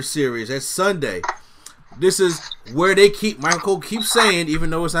Survivor Series. That's Sunday. This is where Michael keeps saying, even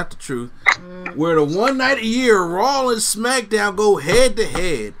though it's not the truth, where the one night a year Raw and SmackDown go head to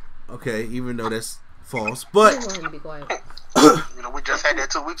head. Okay, even though that's false, but we just had that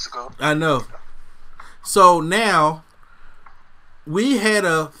 2 weeks ago. I know. So now we had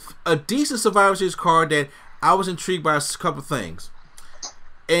a decent Survivor Series card that I was intrigued by a couple things,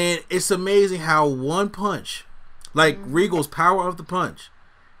 and it's amazing how one punch, like Regal's power of the punch,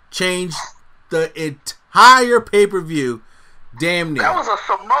 changed the entire pay-per-view. Damn near. That was a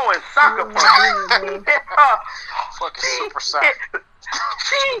Samoan soccer punch. Fucking super soccer.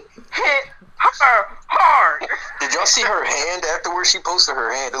 She hit her hard. Did y'all see her hand afterwards? She posted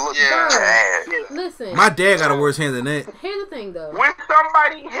her hand. It looked bad. Yeah. Listen. My dad got a worse hand than that. Here's the thing, though. When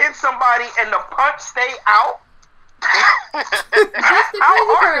somebody hits somebody and the punch stay out, how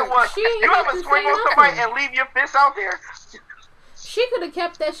hard it was. You ever swing on somebody and leave your fist out there? She could have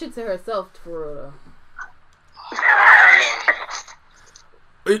kept that shit to herself, for real, though.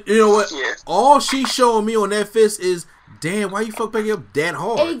 You know what? Yeah. All she's showing me on that fist is damn, why you fuck back up that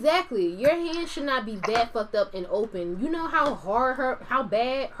hard? Exactly. Your hand should not be that fucked up and open. You know how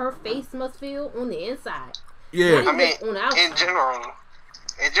bad her face must feel on the inside. Yeah. I mean, in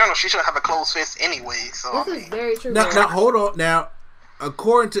general, she shouldn't have a closed fist anyway. So this is very true. Now, hold on. Now,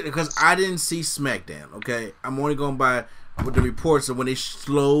 according to, because I didn't see SmackDown, okay? I'm only going by with the reports of when they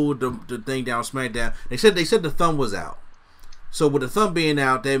slowed the thing down SmackDown. They said the thumb was out. So with the thumb being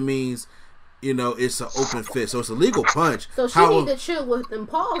out, that means, you know, it's an open fist. So it's a legal punch. So she need to chill with them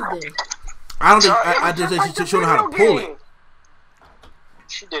paws then. I don't think I just think she showed how to pull it.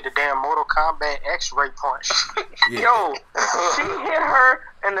 She did a damn Mortal Kombat X-ray punch. Yeah. Yo, she hit her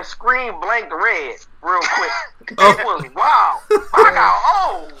and the screen blanked red real quick. It was wow. I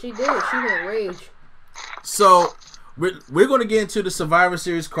got She did. She went rage. So we're going to get into the Survivor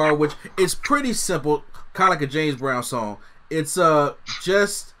Series card, which is pretty simple, kind of like a James Brown song. It's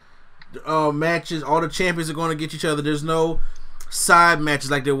just matches. All the champions are going to get each other. There's no side matches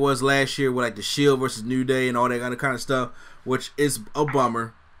like there was last year with like the Shield versus New Day and all that kind of stuff, which is a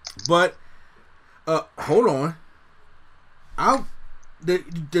bummer. But hold on,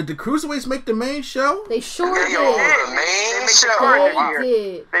 did the Cruiserweights make the main show? They sure did. the main show. They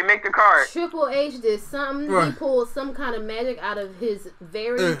did. They make the card. Triple H did something. Right. He pulled some kind of magic out of his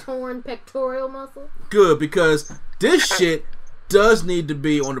very torn pectoral muscle. Good, because this shit does need to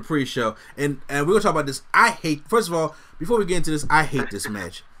be on the pre-show. And we're going to talk about this. First of all, before we get into this, I hate this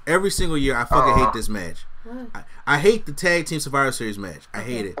match. Every single year, I fucking hate this match. I hate the Tag Team Survivor Series match. I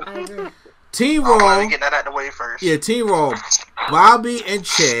hate it. I agree. Team Raw. Get that out the way first. Yeah, Team Raw. Bobby and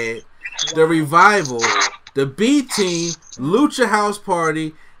Chad, the Revival, the B Team, Lucha House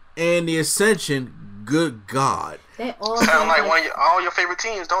Party, and the Ascension. Good God. That all sounds like all your favorite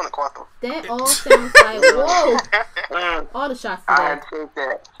teams, don't it, Quattro? That all sounds like whoa. All the shots to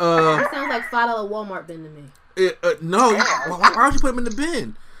that. That sounds like $5 Walmart bin to me. No, why don't you put him in the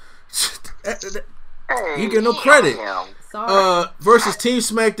bin? You get no credit. Versus Team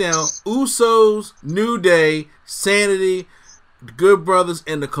SmackDown, Usos, New Day, Sanity, Good Brothers,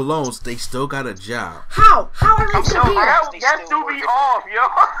 and the Colognes. They still got a job. How are they still here? That do be off, yo.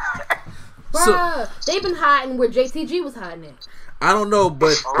 Bruh, they've been hiding where JTG was hiding at. I don't know,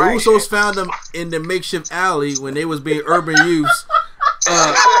 but the Usos found them in the makeshift alley when they was being urban youths.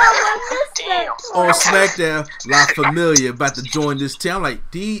 On SmackDown, La Familia about to join this team. I'm like,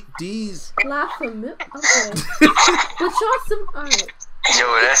 these La Familia. Okay. But y'all some. Alright. Yo,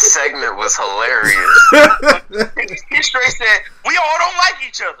 that segment was hilarious. He straight said, we all don't like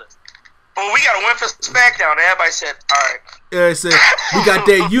each other, but we got to win for SmackDown. And everybody said, all right. Yeah, I said, we got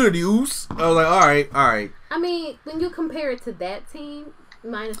that unity, Oos. I was like, all right. I mean, when you compare it to that team,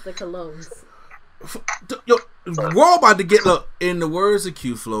 minus the Colognes. Yo, Raw about to get, look, in the words of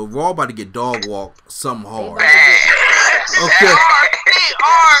Q-Flow, Raw about to get dog walked some hard. Okay.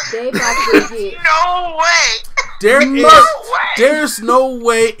 They about to get no way. There's no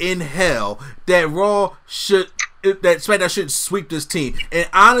way in hell that Raw that SmackDown should sweep this team. And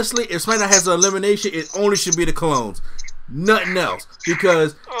honestly, if SmackDown has an elimination, it only should be the Colognes. Nothing else.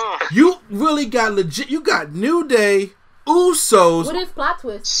 Because you really got you got New Day, Usos. What if plot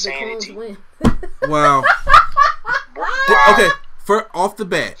twist? The Colognes win. Wow. Okay, off the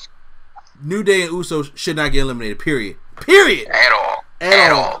bat, New Day and Usos should not get eliminated. Period. At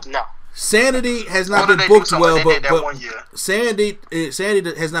all. No. Sanity has not been booked well, but Sanity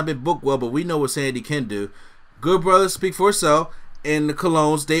has not been booked well, but we know what Sanity can do. Good Brothers speak for itself, and the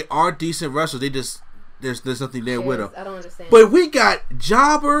Colognes, they are decent wrestlers. They just there's nothing there with them. I don't understand. But we got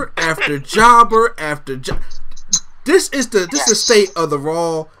jobber after jobber after jobber. This is the state of the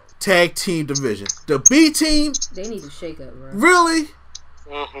Raw Tag Team division. The B Team, they need to shake up, bro. Really?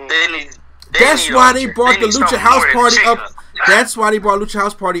 Mm-hmm. That's why they brought the Lucha House Party up. That's why they brought Lucha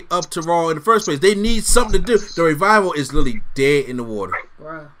House Party up to Raw in the first place. They need something to do. The Revival is literally dead in the water.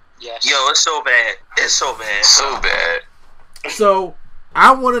 Bruh. Yes. Yo, it's so bad. It's so bad. So bad. So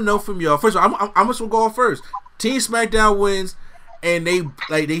I want to know from y'all. First of all, I'm just gonna go off first. Team SmackDown wins, and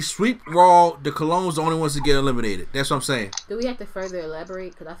they sweep Raw. The Colognes the only ones to get eliminated. That's what I'm saying. Do we have to further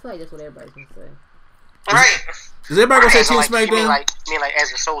elaborate? Because I feel like that's what everybody's gonna say. Right. Is everybody gonna say Team SmackDown? You mean like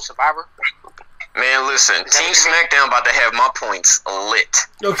as a sole survivor? Man, listen, Team SmackDown about to have my points lit.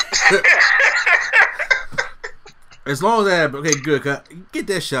 Okay. As long as that, okay, good. Get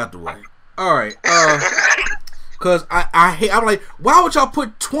that shot out the way. All right. Cause I'm like, why would y'all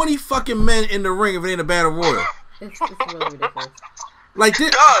put 20 fucking men in the ring if it ain't a battle royal? It's really ridiculous. Like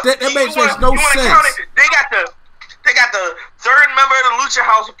that makes no sense. They got the third member of the Lucha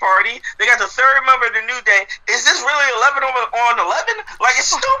House Party. They got the third member of the New Day. Is this really 11 on 11? Like, it's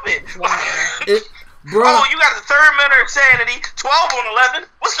stupid. Bro. Oh, you got the third minute of insanity, 12 on 11.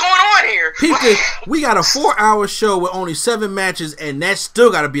 What's going on here? We got a 4-hour show with only 7 matches, and that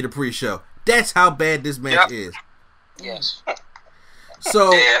still got to be the pre-show. That's how bad this match is. Yes.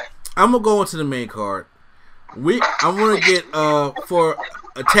 So I'm gonna go into the main card. I'm gonna get for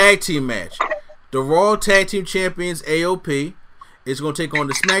a tag team match. The Raw Tag Team Champions AOP is gonna take on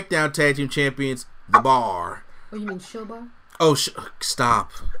the SmackDown Tag Team Champions, The Bar. Oh, you mean Showbar? Oh,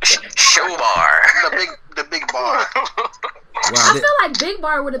 stop. Showbar. The big bar. Wow, I feel like Big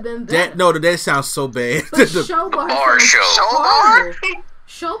Bar would have been better. that sounds so bad. But Showbar bar sounds show. horrible.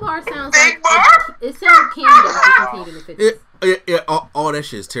 Showbar sounds Big like Bar? it sounds Canada in the 50s. Yeah, all that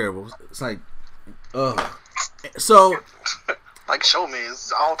shit is terrible. It's like, so Like Show Me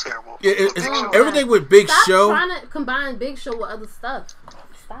is all terrible. yeah, it's everything with Big Stop Show. trying to combine Big Show with other stuff.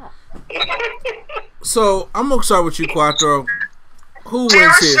 Stop. So I'm gonna start with you, Quattro. Who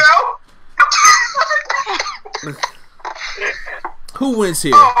wins here? Who wins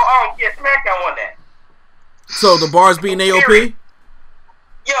here? Yeah, SmackDown won that. So the Bar's beating AOP.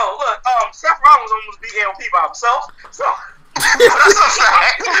 Yo, look, Seth Rollins almost beat AOP by himself. So that's a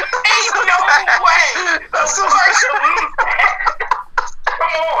fact. Ain't no way. That's the first to lose that.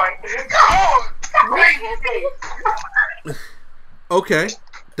 Come on. Okay,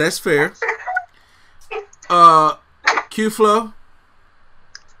 that's fair. Q-Flow.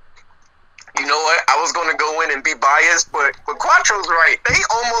 You know what? I was gonna go in and be biased, but Quattro's right. They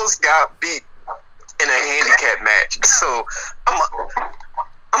almost got beat in a handicap match. So I'm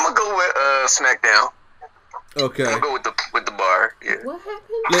gonna go with SmackDown. Okay. I'm gonna go with the Bar. Yeah. What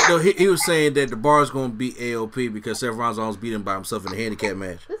happened? No, he was saying that the Bar's gonna beat AOP because Seth Rollins almost beat him by himself in a handicap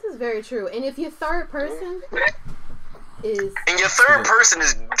match. This is very true. And if your third person is... And your third person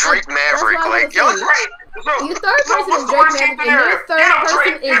is Drake Maverick. That's what I Like, was yo, saying. Your third person is Drake Maverick, and your third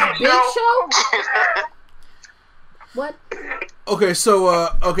person is Big Show? What? Okay,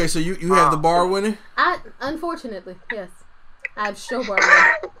 so you have the Bar winning. Unfortunately, yes, I have Showbar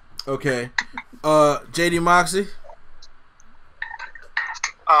winning. Okay, JD Moxley.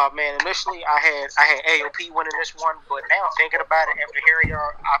 Man, initially I had AOP winning this one, but now thinking about it after hearing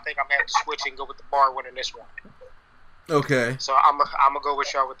y'all, I think I'm gonna have to switch and go with the Bar winning this one. Okay. So I'm gonna go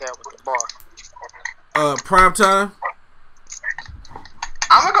with y'all with that with the Bar. Prime time.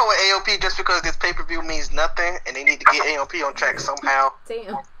 I'm gonna go with AOP just because this pay-per-view means nothing, and they need to get AOP on track somehow.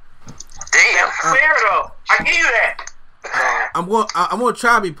 Damn. Fair though. I give you that. I'm gonna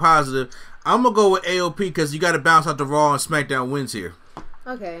try to be positive. I'm gonna go with AOP because you got to bounce out the Raw and SmackDown wins here.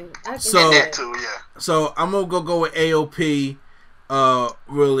 Okay. I can So, do that. Too, yeah. So I'm gonna go with AOP.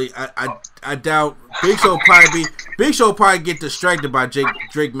 Really, I doubt Big Show probably get distracted by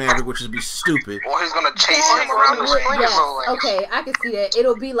Drake Maverick, which would be stupid. Or he's gonna chase him around the ring. Yes. Okay, I can see that.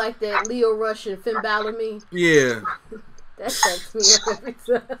 It'll be like that Leo Rush and Finn Balor meme. Yeah. That sets me up every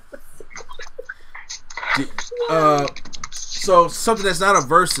time. So something that's not a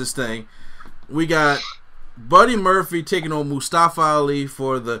versus thing. We got Buddy Murphy taking on Mustafa Ali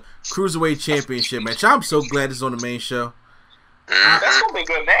for the Cruiserweight Championship match. I'm so glad it's on the main show. That's gonna be a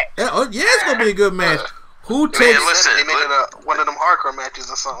good match. Yeah, it's gonna be a good match. Who takes? They made it one of them hardcore matches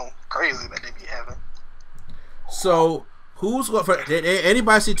or something crazy that they be having. So who's going for? Did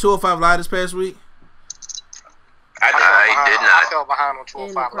anybody see 205 Live this past week? I did not. I fell behind on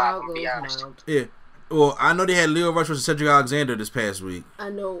 205 Live. To be honest. Yeah. Well, I know they had Leo Rush versus Cedric Alexander this past week. I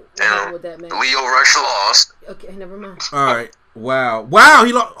know what that meant. Leo Rush lost. Okay, never mind. All right. Wow,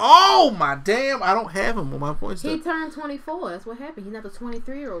 he lost. Oh my damn! I don't have him on my points. He turned 24. That's what happened. He's not the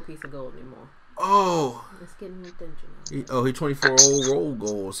 23-year-old piece of gold anymore. Oh. It's getting attention. He 24-old roll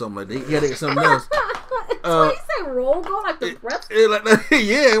goal or something like that. He had to get something else. So you say roll goal like the press?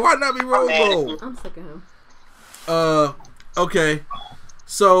 Yeah, why not be roll goal? I'm sick of him. Okay.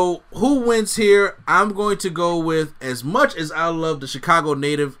 So who wins here? I'm going to go with, as much as I love the Chicago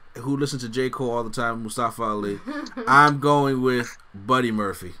native who listens to J. Cole all the time, Mustafa Ali, I'm going with Buddy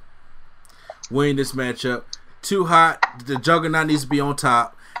Murphy. Winning this matchup. Too hot. The Juggernaut needs to be on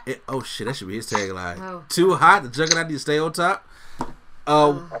top. Oh shit, that should be his tagline. Oh. Too hot. The Juggernaut needs to stay on top.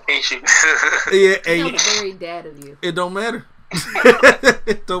 I hate you. Yeah, That's very dad of you. It don't matter.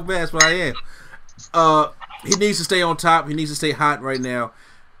 It don't matter. That's what I am. He needs to stay on top. He needs to stay hot right now.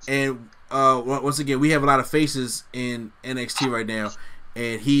 And once again, we have a lot of faces in NXT right now,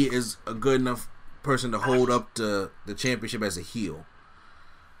 and he is a good enough person to hold up the championship as a heel.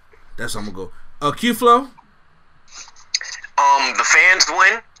 That's how I'm gonna go. Q-Flow. The fans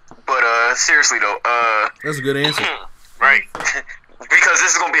win, but seriously though, that's a good answer. Right, because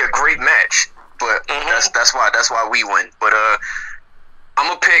this is gonna be a great match. But that's why we win. But I'm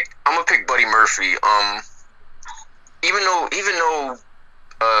gonna pick pick Buddy Murphy. Even though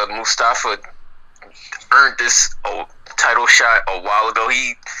Mustafa earned this title shot a while ago,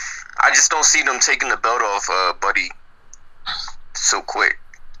 I just don't see them taking the belt off Buddy so quick.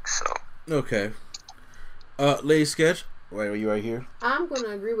 So okay, Lady Sketch. Wait, are you right here? I'm gonna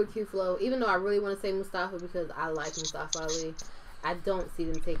agree with Q Flow, even though I really want to say Mustafa because I like Mustafa Ali. I don't see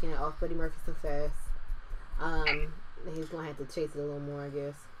them taking it off Buddy Murphy so fast. He's gonna have to chase it a little more, I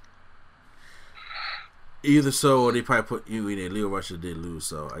guess. Either so, or they probably put you in there. Leo Rush did lose,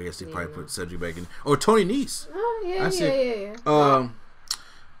 so I guess they probably put Cedric back in. Or Tony Nese. Oh yeah.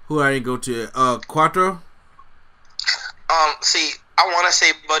 Who I didn't go to? Quattro. See, I want to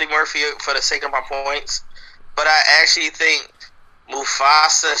say Buddy Murphy for the sake of my points, but I actually think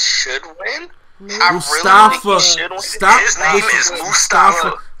Mufasa should win. Mustafa. Really think he should win. His name is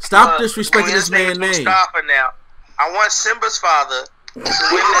Mustafa. Stop disrespecting this man's name. Mustafa now. I want Simba's father to win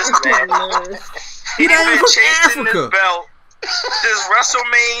this match. He He's not even been from chasing Africa. this belt since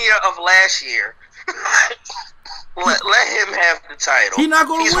WrestleMania of last year. Let him have the title. He's not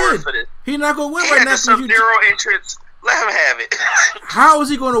going to win. For this. He's not going to win He right had now. the Sub-Zero entrance. Let him have it. How is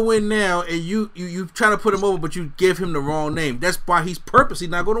he going to win now? And you trying to put him over, but you give him the wrong name. That's why he's purposely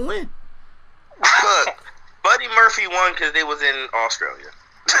not going to win. Look, Buddy Murphy won because they was in Australia.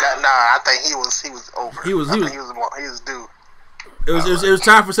 Nah, I think he was over. He was due. It was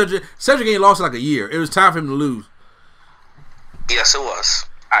time for Cedric. Cedric ain't lost in like a year. It was time for him to lose. Yes, it was.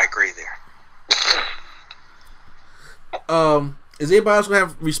 I agree there. Is anybody else gonna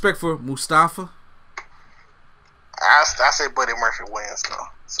have respect for Mustafa? I say Buddy Murphy wins though.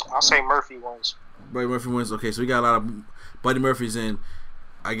 So I'll say Murphy wins. Buddy Murphy wins. Okay, so we got a lot of Buddy Murphys in.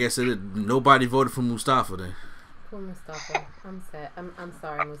 I guess nobody voted for Mustafa then. Poor Mustafa. I'm sad. I'm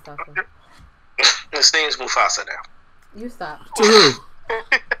sorry, Mustafa. His name's Mufasa now. You stop. To who?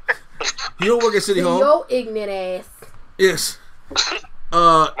 You don't work at City Hall. Yo, ignorant ass. Yes.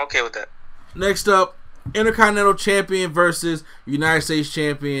 I'm okay with that. Next up, Intercontinental Champion versus United States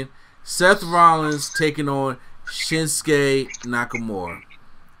Champion Seth Rollins taking on Shinsuke Nakamura.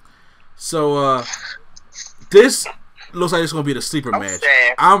 So this looks like it's gonna be the sleeper match.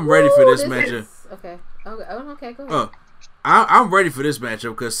 Sad. I'm ready for this matchup. Okay. Okay. Go ahead. I'm ready for this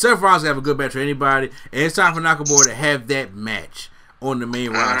matchup because Seth Rollins have a good match for anybody, and it's time for Nakamura to have that match on the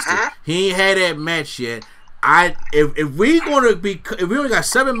main roster. He ain't had that match yet. If we only got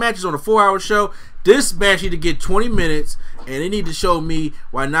 7 matches on a 4-hour show, this match need to get 20 minutes, and they need to show me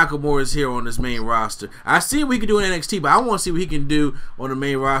why Nakamura is here on this main roster. I see what he can do in NXT, but I want to see what he can do on the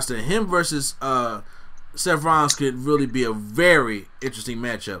main roster. And him versus Seth Rollins could really be a very interesting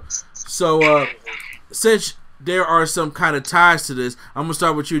matchup. So since there are some kind of ties to this, I'm gonna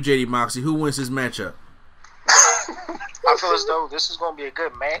start with you, JD Moxley. Who wins this matchup? I feel as though this is going to be a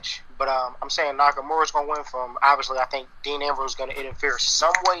good match, but I'm saying Nakamura's going to win from, obviously, I think Dean Ambrose is going to interfere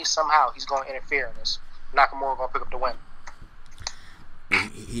some way, somehow. He's going to interfere in this. Nakamura going to pick up the win.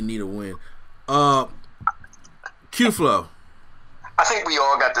 He need a win. Q-Flow. I think we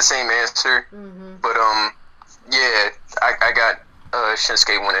all got the same answer, but yeah, I got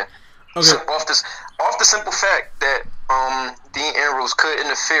Shinsuke winning. Okay. So off the simple fact that Dean Ambrose could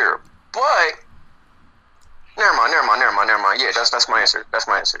interfere, but never mind. Yeah, that's my answer. That's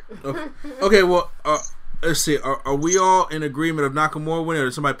my answer. Okay. Well, let's see. Are we all in agreement of Nakamura winning, or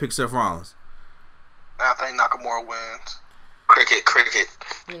did somebody pick Seth Rollins? I think Nakamura wins. Cricket.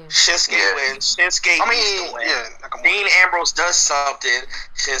 Yeah. Shinsuke wins. Shinsuke needs to win. Dean Ambrose does something.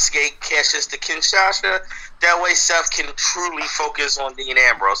 Shinsuke catches the Kinshasa. That way Seth can truly focus on Dean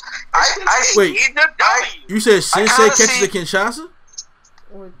Ambrose. Wait. You said Shinsuke catches the Kinshasa?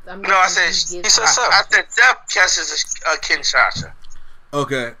 No, I said Seth. I said Seth catches a Kinshasa.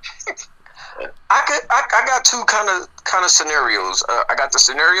 Okay. I got two kind of scenarios. I got the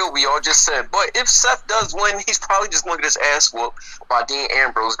scenario we all just said, but if Seth does win, he's probably just going to get his ass whooped by Dean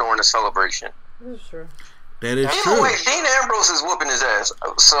Ambrose during the celebration. That's true. That is Either true. way, Dean Ambrose is whooping his ass,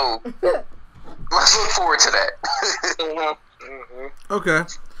 so let's look forward to that. Okay.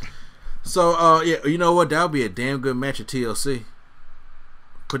 So, yeah, you know what? That would be a damn good match at TLC.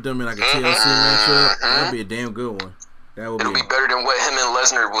 Put them in like a TLC matchup. That would be a damn good one. It'll be better than what him and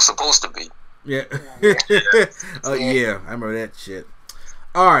Lesnar was supposed to be. Yeah. Yeah, I remember that shit.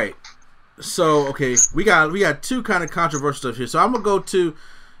 All right. So, okay, we got two kind of controversial stuff here. So I'm gonna go to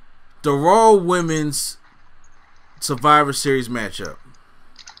the Raw Women's Survivor Series matchup.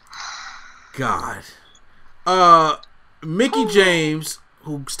 God. Mickie James,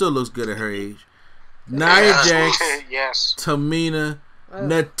 who still looks good at her age. Nia Jax, yes. Tamina,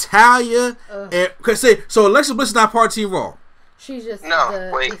 Natalya, and so Alexa Bliss is not part of Team Raw. She's just No,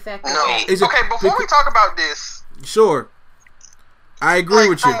 the wait, de facto. no. Okay, before we talk about this, Sure. I agree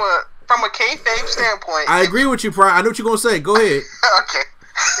with you. From a kayfabe standpoint, I agree with you, Prime. I know what you're going to say. Go ahead. Okay,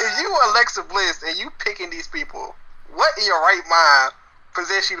 if you were Alexa Bliss and you picking these people, what in your right mind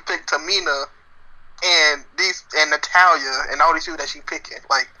possessed you to pick Tamina and Natalia and all these people that she picking?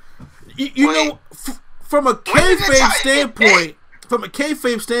 Like, You know, from a kayfabe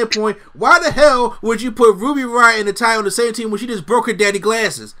standpoint, why the hell would you put Ruby Riott and Natalia on the same team when she just broke her daddy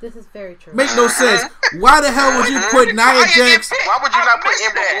glasses? This is very true. Make no sense. Why the hell would you put Nia Jax? Why would you not put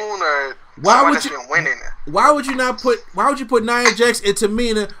Ember Moon or Why would that's you been winning? Why would you put Nia Jax and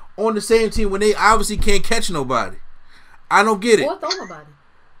Tamina on the same team when they obviously can't catch nobody? I don't get it. Or throw nobody.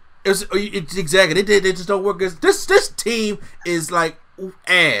 It's exactly they just don't work. This team is like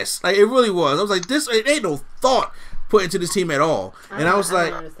ass. Like it really was. I was like, it ain't no thought put into this team at all. And I was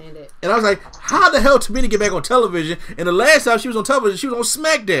like, understand it. And I was like, how the hell Tamina get back on television? And the last time she was on television, she was on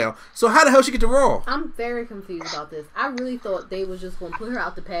SmackDown. So how the hell she get to Raw? I'm very confused about this. I really thought they was just going to put her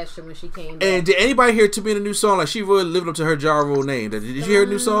out the pasture when she came back. And did anybody hear Tamina new song? Like she really lived up to her Ja Rule name. Did you hear her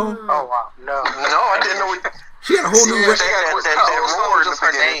new song? Oh wow, no, I didn't know. She got a whole new rap.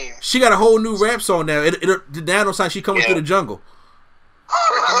 Her name. She got a whole new rap song now. Now no sign she coming through the jungle.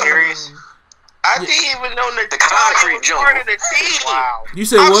 Serious? I didn't even know that the concrete was part of the team. Wow. You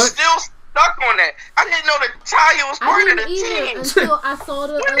said I'm what? still stuck on that. I didn't know that Talia was part of the team until I saw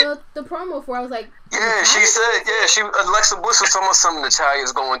the promo for. I was like, yeah, she said, Alexa Bliss was talking about something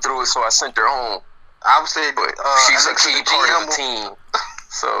Natalia's going through, so I sent her home. Obviously, but she's a key part of the team.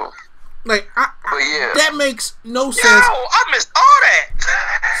 So, but yeah, that makes no sense. I missed all that.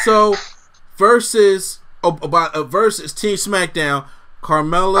 So, versus Team SmackDown.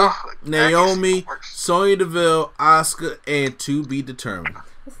 Carmella, Naomi, Sonya Deville, Asuka, and to be determined.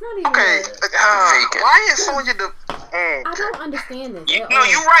 It's not even. Okay, why is Sonya Deville? I don't understand this. You're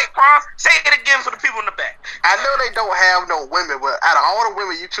right, Prom. Say it again for the people in the back. I know they don't have no women, but out of all the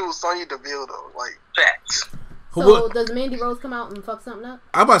women, you choose Sonya Deville though. Like facts. So does Mandy Rose come out and fuck something up?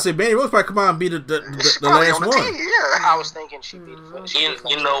 I'm about to say Mandy Rose probably come out and be the last one. I was thinking she'd be the first.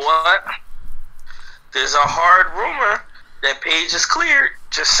 You know what? There's a hard rumor that Paige is cleared.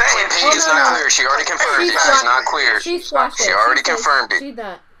 Just saying. Paige is not clear. She already confirmed it. She's not clear. She already confirmed it.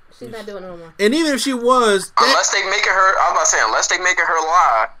 She's not doing it no more. And even if she was, unless they make her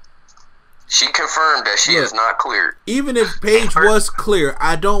lie, she confirmed that she is not cleared. Even if Paige was clear,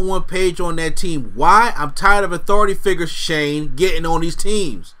 I don't want Paige on that team. Why? I'm tired of authority figures, Shane, getting on these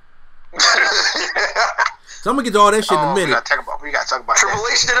teams. So I'm gonna get to all that shit in a minute. We gotta talk about Triple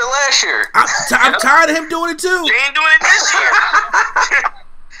H did it last year. I'm tired of him doing it too. She ain't doing it this year.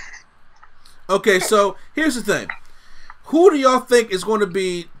 Okay, so here's the thing. Who do y'all think is going to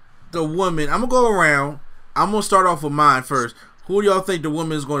be the woman? I'm gonna go around. I'm gonna start off with mine first. Who do y'all think the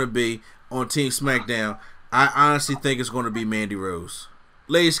woman is going to be on Team SmackDown? I honestly think it's going to be Mandy Rose.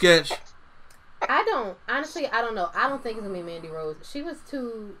 Lady Sketch. I don't know. I don't think it's gonna be Mandy Rose. She was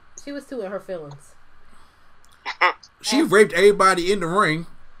too in her feelings. She raped everybody in the ring.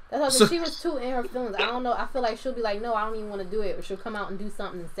 That's what she was too in her feelings. I don't know. I feel like she'll be like, no, I don't even want to do it. Or she'll come out and do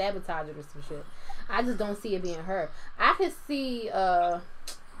something and sabotage it or some shit. I just don't see it being her. I could see. Can't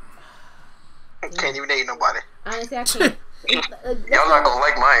even name nobody. Honestly, I can't. Y'all not gonna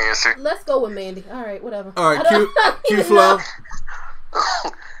like my answer. Let's go with Mandy. All right, whatever. All right, Q Flow.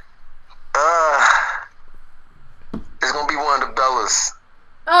 It's gonna be one of the Bellas.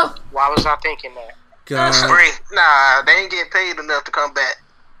 Oh, why was I thinking that? Nah, they ain't getting paid enough to come back.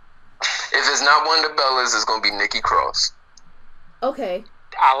 If it's not one of the Bellas, it's gonna be Nikki Cross. Okay.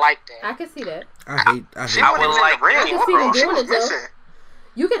 I like that. I can see that. I hate I can see them doing it though.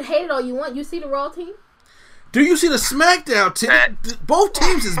 You can hate it all you want. You see the Raw team? Do you see the SmackDown team? Both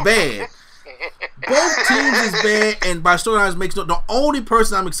teams is bad. Both teams is bad, and by storylines makes no. The only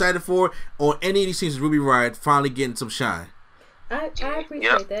person I'm excited for on any of these teams is Ruby Riott finally getting some shine. I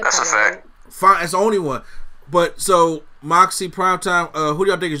appreciate that. That's a fact. Fine, that's the only one. But so Moxie, Primetime, who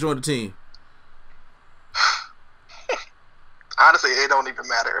do y'all think is joining the team? Honestly, it don't even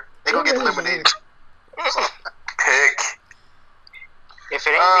matter. They gonna get eliminated. Pick. If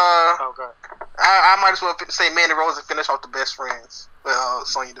it ain't, I might as well say Mandy Rose and finish off the best friends with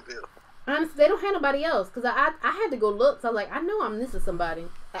Sonya Deville. Honestly, they don't have nobody else because I had to go look. So I was like, I know I'm missing somebody.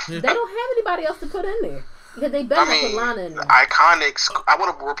 They don't have anybody else to put in there because they better put Lana in there. Iconics. I would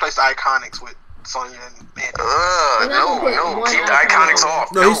have replaced the Iconics with Sonya and Mandy. No, keep the Iconics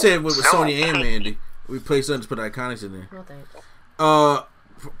off. No, he said with Sonya and Mandy. We play something to put the Iconics in there. No thanks.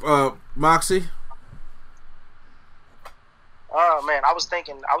 Moxie. Oh man, I was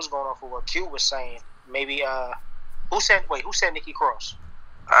going off of what Q was saying. Maybe Who said Nikki Cross?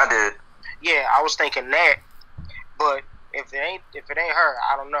 I did. Yeah, I was thinking that, but if it ain't her,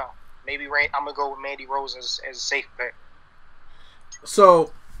 I don't know. Maybe I'm gonna go with Mandy Rose as a safe bet.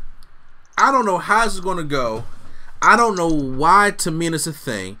 So I don't know how this is gonna go. I don't know why Tamina's a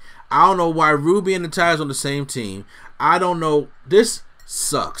thing. I don't know why Ruby and Natalya's on the same team. I don't know. This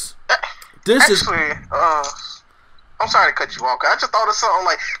sucks. I'm sorry to cut you off. I just thought of something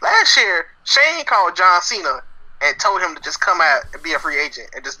like last year. Shane called John Cena and told him to just come out and be a free agent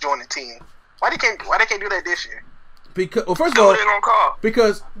and just join the team. Why they can't do that this year? Because first of all, they gonna call?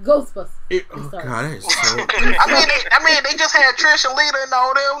 Because Ghostbusters. Oh God, that is so. I mean, they just had Trish and Lita and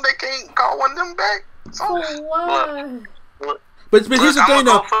all them. They can't call one of them back. So what? But here's the thing,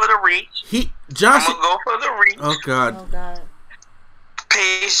 though. Go for the reach. I'm gonna go for the reach. Oh God.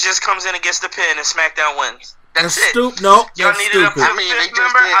 Paige just comes in and gets the pin, and SmackDown wins. That's it. No, y'all that's needed stupid. a fifth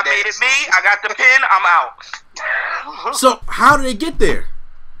member. I made it me. I got the pin. I'm out. So how did they get there?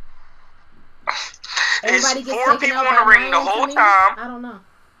 Everybody gets 4 taken people out in the by ring the Nia whole Jax? time. I don't know.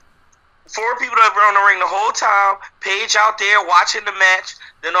 4 people that were on the ring the whole time. Paige out there watching the match.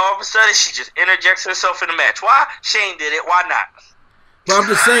 Then all of a sudden, she just interjects herself in the match. Why? Shane did it. Why not? But I'm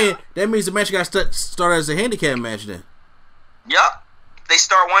just saying that means the match got started as a handicap match. Then. Yup. They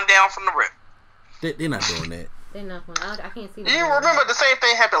start one down from the ring. They're not doing that. They're not. I can't see. You remember the same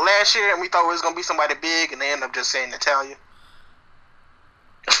thing happened last year, and we thought it was gonna be somebody big, and they ended up just saying Natalya.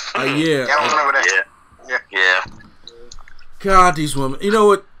 Yeah. I remember that. Yeah. God, these women. You know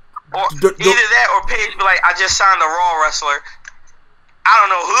what? Or either that or Paige be like, I just signed a Raw wrestler. I don't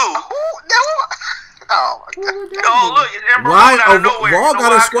know who. Oh my God. Oh look, it's Ember Moon Why? out of nowhere. Raw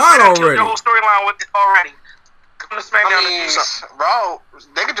got a squad already. The whole storyline with it already. Come to SmackDown and do something. Raw,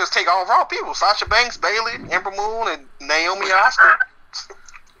 they could just take all Raw people: Sasha Banks, Bayley, Ember Moon, and Naomi Oscar.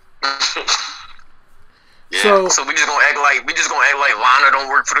 Yeah, so we just gonna act like Lana don't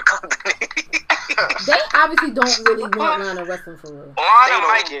work for the company. They obviously don't really want Lana wrestling for real. Lana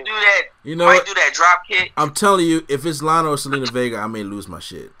might do that. You know might what? do that drop kick. I'm telling you, if it's Lana or Selena Vega, I may lose my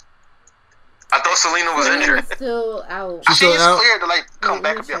shit. I thought Selena was injured. Still out. She's still out? Cleared to come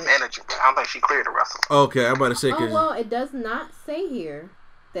back and be a manager. I don't think she cleared to wrestle. Okay, I'm about to say. Oh well, it does not say here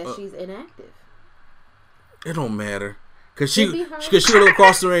that she's inactive. It don't matter. Cause she gonna look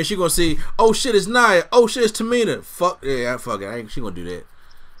across the ring. She gonna see, oh shit, it's Nia. Oh shit, it's Tamina. Fuck it. She gonna do that.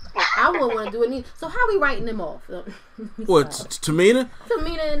 I wouldn't want to do it neither. So how are we writing them off? What, Tamina?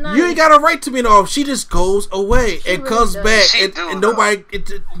 Tamina and Nia. You ain't gotta write Tamina off. She just goes away and comes back, and nobody.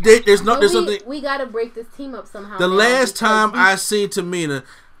 There's something. We gotta break this team up somehow. The last time I seen Tamina,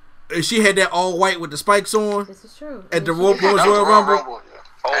 she had that all white with the spikes on. This is true. At the Royal Rumble.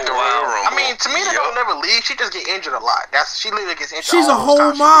 Oh wow! I mean, Tamina don't never leave. She just get injured a lot. She literally gets injured. She's a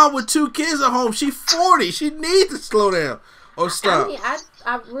whole mom with 2 kids at home. She's 40. She needs to slow down or stop. I mean,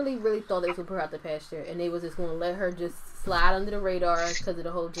 I really thought they was gonna put her out the pasture, and they was just gonna let her just slide under the radar because of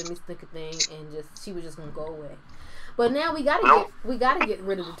the whole Jimmy Snuka thing, and she was just gonna go away. But now we gotta get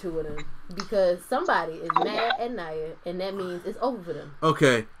rid of the 2 of them because somebody is mad at Nia, and that means it's over for them.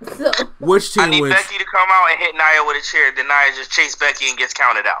 Okay. So which team I need wins? Becky to come out and hit Nia with a chair. Then Nia just chase Becky and gets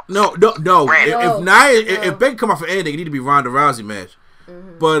counted out. No. If Becky come out for anything, it need to be Ronda Rousey match.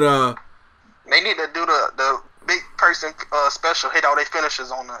 Mm-hmm. But they need to do the big person special. Hit all their finishes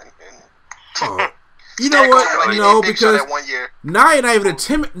on that. You know what? No, because Nia not even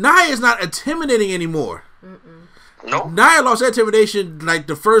Nia is not intimidating anymore. Nope. Nia lost that intimidation like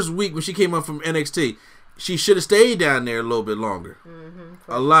the first week when she came up from NXT. She should have stayed down there a little bit longer.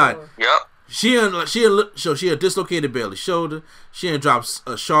 A lot. Yep. She had dislocated Bayley's shoulder. She had dropped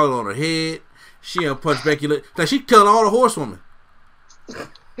Charlotte on her head. She had punched Becky. Like she killing all the horsewomen.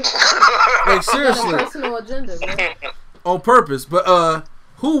 Like seriously. Personal agenda, man. On purpose. But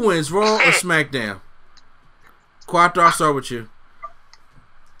who wins, Raw or SmackDown? Quattro, I'll start with you.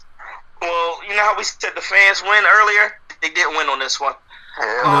 Well, you know how we said the fans win earlier? They didn't win on this one.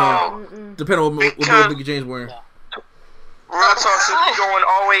 Depending on what Mickey James wearing. Raw Talk is going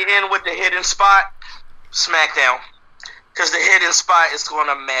all the way in with the hidden spot. SmackDown. Because the hidden spot is going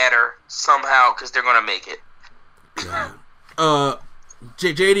to matter somehow because they're going to make it.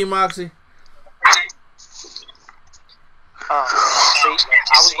 JD Moxie? I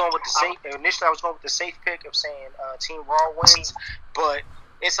was going with the safe. Initially, I was going with the safe pick of saying Team Raw wins, but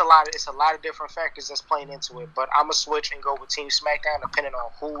it's a lot of different factors that's playing into it. But I'm gonna switch and go with Team SmackDown, depending on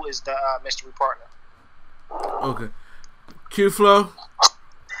who is the mystery partner. Okay. Q-Flow?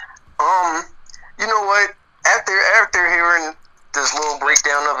 You know what? After hearing this little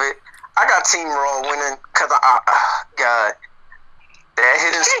breakdown of it, I got Team Raw winning because God, that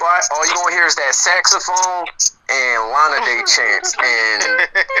hidden spot, all you're gonna hear is that saxophone and Lana Day chants, and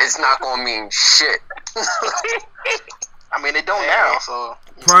it's not gonna mean shit. I mean, they don't now, so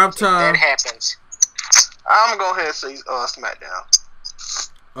Prime time. That happens. I'm gonna go ahead and say SmackDown.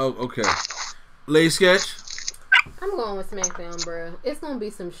 Oh, okay. Lady Sketch. I'm going with SmackDown, bro. It's gonna be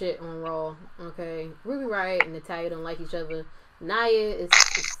some shit on Raw. Okay, Ruby Riott and Natalya don't like each other. Nia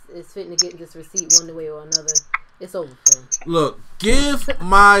is fitting to get this receipt one way or another. It's over for him. Look, give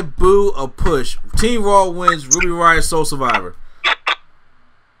my boo a push. Team Raw wins. Ruby Riott Soul Survivor.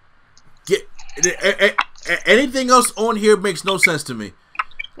 Get anything else on here makes no sense to me.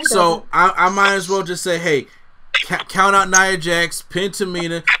 So I might as well just say, hey, count out Nia Jax, pin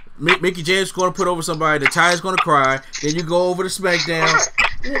Tamina. Mickey James is going to put over somebody. Natalya's going to cry. Then you go over to SmackDown.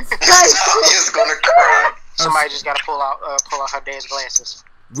 Just gonna cry. Somebody just got to pull out her dad's glasses.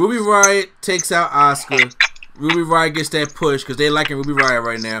 Ruby Riott takes out Asuka. Ruby Riott gets that push because they're liking Ruby Riott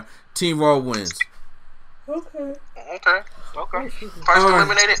right now. Team Raw wins. Okay. First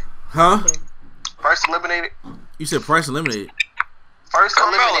eliminated. Huh? First eliminated. You said Price eliminated. First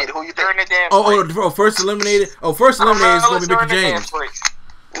eliminated. Who you think? First eliminated. First eliminated is going to be Mickey James.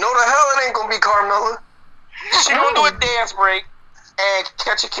 No, the hell it ain't gonna be Carmella. She gonna do a dance break and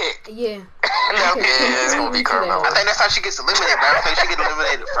catch a kick. Yeah. Yeah, it's gonna be Carmella. I think that's how she gets eliminated, but I think she gets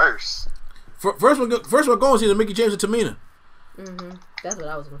eliminated first. First one going is either Mickey James or Tamina. That's what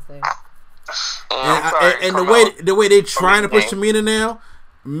I was gonna say. And the way they trying to push Tamina now,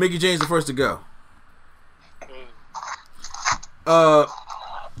 Mickey James the first to go.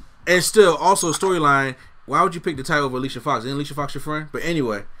 And still, also storyline. Why would you pick the title over Alicia Fox? Isn't Alicia Fox your friend? But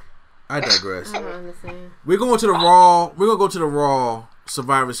anyway, I digress. I don't understand. We're going to the Raw. We're gonna go to the Raw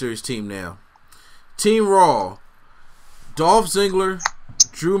Survivor Series team now. Team Raw: Dolph Ziggler,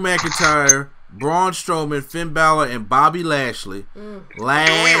 Drew McIntyre, Braun Strowman, Finn Balor, and Bobby Lashley.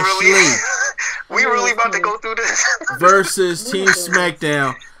 Lashley. We really about to go through this versus Team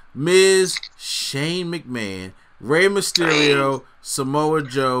SmackDown: Miz, Shane McMahon, Rey Mysterio, Samoa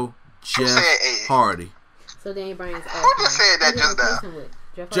Joe, Jeff Hardy. So Daniel Bryan's Who just said that just now?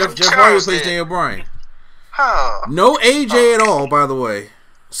 Jeff Hardy plays Daniel Bryan. No AJ at all, by the way.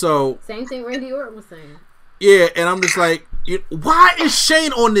 So same thing Randy Orton was saying. Yeah, and I'm just like, why is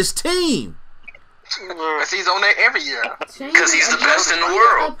Shane on this team? Because he's on there every year. Because he's the best in the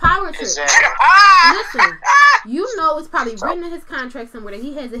world. A power trip. Listen, you know it's probably written in his contract somewhere that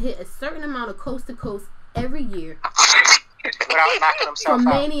he has to hit a certain amount of coast to coast every year. Without knocking himself From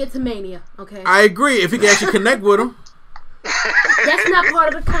out. mania to mania, okay? I agree. If he can actually connect with him. That's not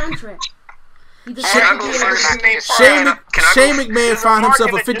part of the contract. Shane McMahon found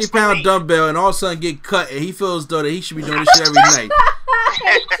himself a 50-pound dumbbell and all of a sudden get cut, and he feels though that he should be doing this shit every night.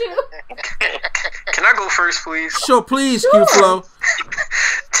 Can I go first, please? Sure, please, Q-Flow.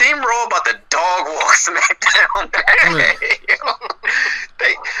 Team Raw about to dog walk SmackDown.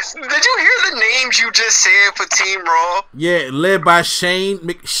 Did you hear the names you just said for Team Raw? Yeah, led by Shane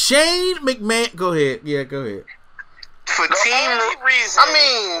McMahon. Go ahead. Yeah, go ahead. For Team reason. I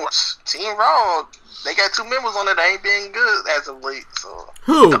mean, Team Raw, they got two members on it that ain't been good as of late. So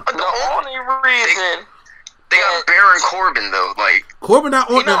who? The only reason they got Baron Corbin though. Like Corbin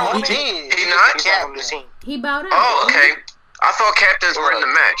not on the team. He not captain. He bowed out. Oh, okay. I thought captains were in the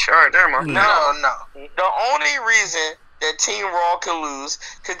match. All right, never mind. No. The only reason that Team Raw can lose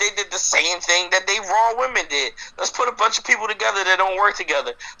because they did the same thing that they Raw women did. Let's put a bunch of people together that don't work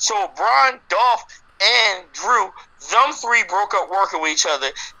together. So Braun, Dolph, and Drew, them three broke up working with each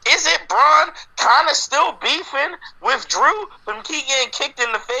other. Is it Braun kind of still beefing with Drew from keep getting kicked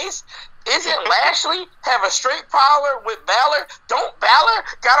in the face? Isn't Lashley have a straight power with Balor? Don't Balor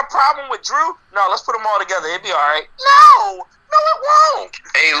got a problem with Drew? No, let's put them all together. It'd be all right. No, it won't.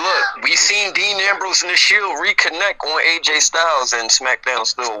 Hey, look, we seen Dean Ambrose and the Shield reconnect on AJ Styles, and SmackDown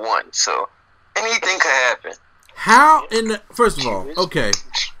still won. So anything could happen. How in the first of all, okay.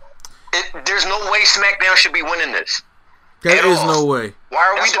 There's no way SmackDown should be winning this. There is no way. Why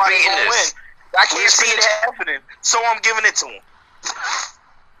are we debating this? I can't see it happening, so I'm giving it to him.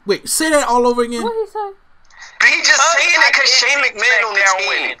 Wait, say that all over again. What did he say? He just saying it because Shane McMahon on the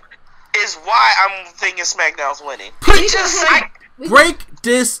team. Is why I'm thinking SmackDown's winning. Please break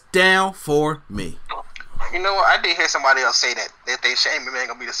this down for me. You know what? I did hear somebody else say that they Shane McMahon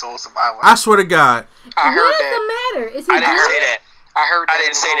gonna be the sole survivor. I swear to God. I heard what that. Does it matter? Is he I didn't good? say that. I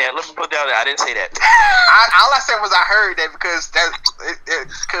didn't say that. Let me put down that. I didn't say that. All I said was I heard that because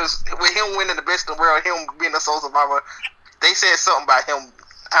with him winning the best in the world, him being the sole survivor, they said something about him.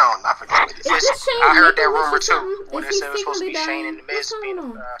 I don't know. I forget what it said. I heard that rumor too. When they said it was supposed to be Shane and the Miz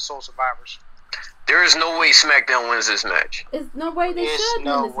being sole survivors. There is no way SmackDown wins this match. There's no way they should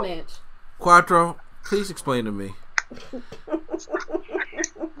win this match. Quattro, Please explain to me.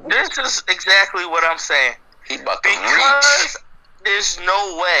 This is exactly what I'm saying. He about to because there's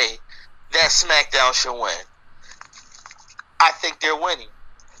no way that SmackDown should win. I think they're winning.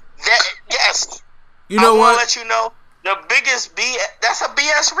 That yes. You know I what? want to let you know the biggest BS. That's a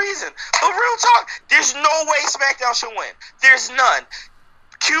BS reason. But real talk, there's no way SmackDown should win. There's none.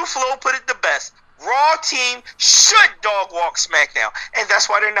 Q Flow put it the best. Raw team should dog walk SmackDown, and that's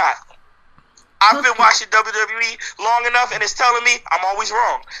why they're not. I've been watching WWE long enough, and it's telling me I'm always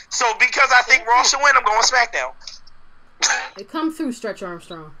wrong. So because I think Raw should win, I'm going SmackDown. It come through, Stretch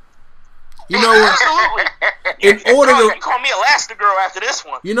Armstrong. You know what? In order to call me Elastigirl after this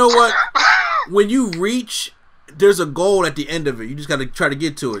one. You know what? When you reach, there's a goal at the end of it. You just got to try to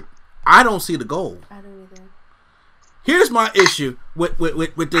get to it. I don't see the goal. I don't either. Here's my issue with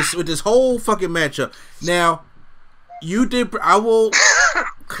this whole fucking matchup. Now, you did.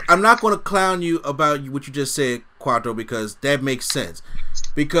 I'm not going to clown you about what you just said, Quattro, because that makes sense.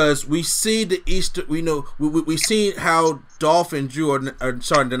 Because we see the Easter, we see how Dolph and Drew are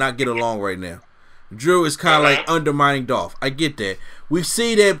starting to not get along right now. Drew is kind of like undermining Dolph. I get that. We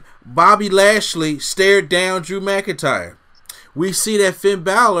see that Bobby Lashley stared down Drew McIntyre. We see that Finn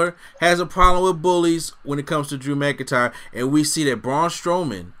Balor has a problem with bullies when it comes to Drew McIntyre, and we see that Braun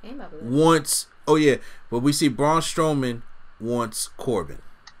Strowman wants. Oh yeah, but we see Braun Strowman wants Corbin.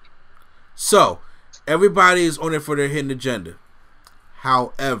 So everybody is on it for their hidden agenda.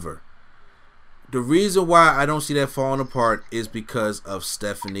 However, the reason why I don't see that falling apart is because of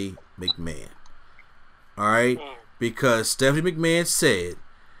Stephanie McMahon. Alright? Because Stephanie McMahon said,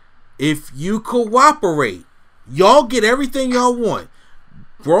 if you cooperate, y'all get everything y'all want.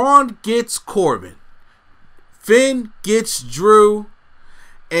 Braun gets Corbin. Finn gets Drew.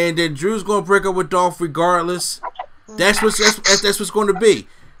 And then Drew's going to break up with Dolph regardless. That's what's going to be.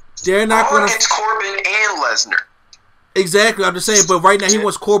 They're not going to... It's Corbin and Lesnar. Exactly, I'm just saying, but right now he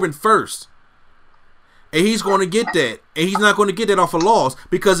wants Corbin first. And he's going to get that. And he's not going to get that off a loss.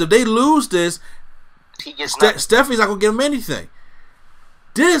 Because if they lose this, Stephanie's not going to get him anything.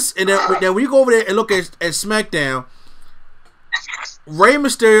 This, and then when you go over there and look at SmackDown, Rey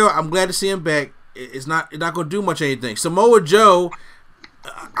Mysterio, I'm glad to see him back. It's not going to do much anything. Samoa Joe,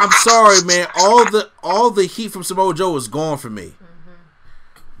 I'm sorry, man. All the heat from Samoa Joe is gone for me.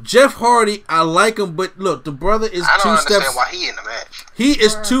 Jeff Hardy, I like him, but look, the brother is I don't 2 steps. understand why he in the match. He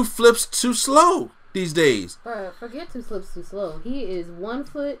is 2 flips too slow these days. Bro, forget 2 flips too slow. He is 1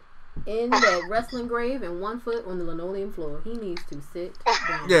 foot in that wrestling grave and 1 foot on the linoleum floor. He needs to sit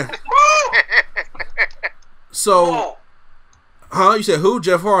down. Yeah. So, you said who?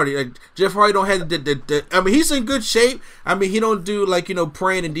 Jeff Hardy. Like, Jeff Hardy don't have the I mean, he's in good shape. I mean, he don't do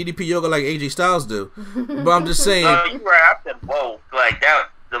praying and DDP yoga like AJ Styles do. But I'm just saying. You right. I said whoa, like that.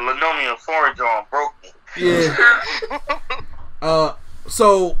 The linoleum floor joint broke me. Yeah.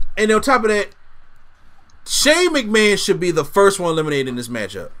 So, and on top of that, Shane McMahon should be the first one eliminated in this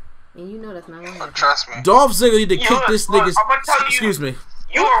matchup. And you know that's not gonna happen. Trust me. Dolph Ziggler need to kick this nigga's. Excuse me.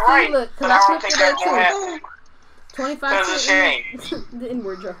 You were right, Look, but I don't think that's gonna happen. 25 That's a shame. The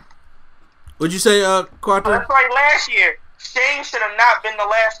inward jar. What'd you say, Quattro? That's like last year. Shane should have not been the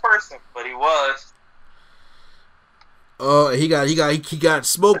last person, but he was. He got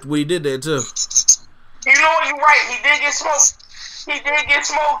smoked when he did that too. You know what? You're right. He did get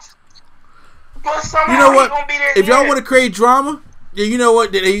smoked. But somehow You know what? He gonna be there. If y'all want to create drama, yeah, you know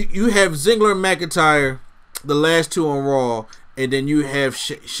what? You have Ziggler and McIntyre, the last 2 on Raw, and then you have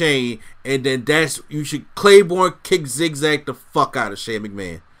Shane, and then you should Claiborne kick zigzag the fuck out of Shane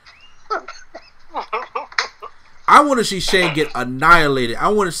McMahon. I want to see Shane get annihilated. I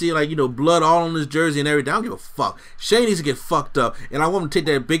want to see blood all on his jersey and everything. I don't give a fuck. Shane needs to get fucked up, and I want him to take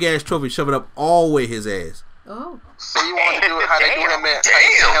that big ass trophy, shove it up all the way his ass. Oh. So you want to do it how they do him in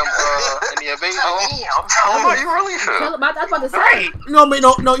the Invasion? Tell him how you really feel. I was about to say. No.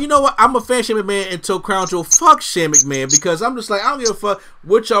 You know what? I'm a fan of Shane McMahon until Crown Jewel. Fuck Shane McMahon, because I'm just like, I don't give a fuck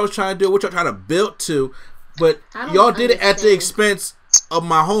what y'all was trying to do, what y'all trying to build to, but y'all did it at the expense of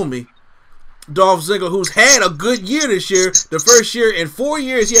my homie Dolph Ziggler, who's had a good year this year. The first year in 4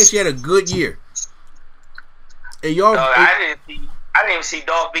 years, he actually had a good year. And y'all, I didn't see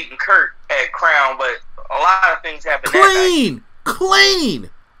Dolph beating Kurt at Crown, but a lot of things happened. Clean.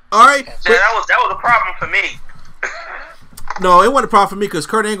 All right, that was a problem for me. No, it wasn't a problem for me because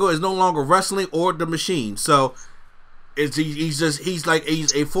Kurt Angle is no longer wrestling or the Machine. So he's a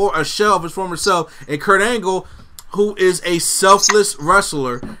shell of his former self, and Kurt Angle, who is a selfless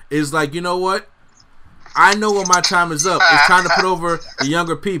wrestler, is like, you know what? I know when my time is up. It's time to put over the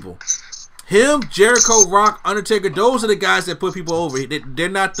younger people. Him, Jericho, Rock, Undertaker, those are the guys that put people over. They're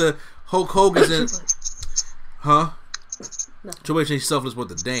not the Hulk Hogan's in. Huh? No. Triple H ain't selfless with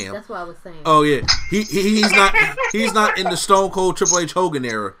the damn. That's what I was saying. Oh yeah, he's not in the Stone Cold Triple H Hogan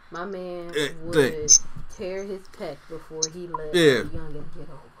era. My man would tear his pec before he let Young and get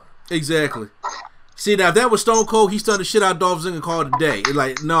over. Exactly. See, now if that was Stone Cold, he stunned the shit out of Dolph Ziggler and called it a day. It's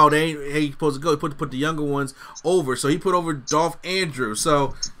like, no, they ain't supposed to go. He put the younger ones over, so he put over Dolph and Drew.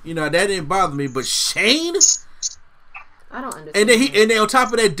 So that didn't bother me. But Shane, I don't understand. And then on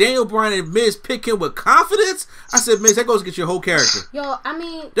top of that, Daniel Bryan and Miz pick him with confidence. I said, Miz, that goes against your whole character. Yo, I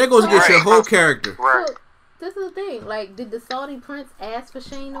mean, that goes against your whole character. Right. So, this is the thing. Like, did the Saudi Prince ask for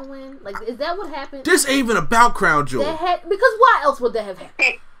Shane to win? Like, is that what happened? This ain't even about Crown Jewel. Because why else would that have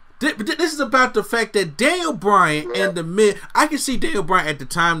happened? This is about the fact that Daniel Bryan and the Miz. I can see Daniel Bryan at the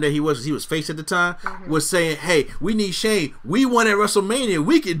time that he was face at the time was saying, "Hey, we need Shane. We won at WrestleMania.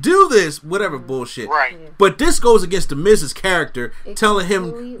 We can do this. Whatever bullshit." Right. Yeah. But this goes against the Miz's character, telling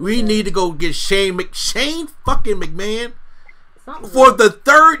him we need to go get Shane fucking McMahon for the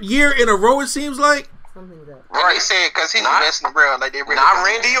third year in a row. It seems like. Something's up. Right. They said because he's messing around like they really not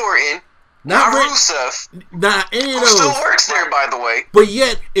Randy Orton. Not Rusev. Not any of who those. Still works there, by the way. But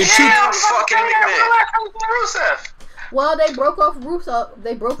yet, fucking McMahon. Rusev. Well, they broke up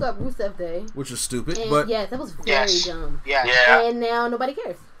Rusev Day, which was stupid. And but yes, that was very dumb. Yeah. And now nobody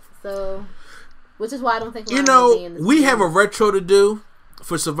cares. So, which is why I don't think we have a retro to do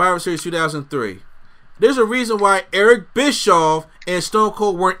for Survivor Series 2003. There's a reason why Eric Bischoff and Stone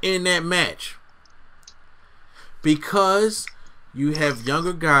Cold weren't in that match. Because you have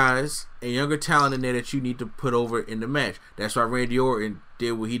younger guys and younger talent in there that you need to put over in the match. That's why Randy Orton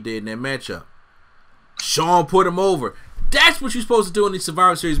did what he did in that matchup. Shawn put him over. That's what you're supposed to do in these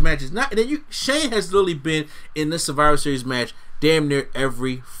Survivor Series matches. Shane has literally been in this Survivor Series match damn near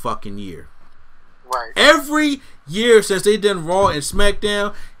every fucking year. Right. Every year since they done Raw and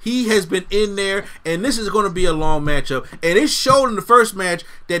SmackDown, he has been in there, and this is going to be a long matchup. And it showed in the first match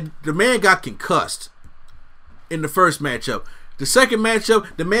that the man got concussed in the first matchup. The second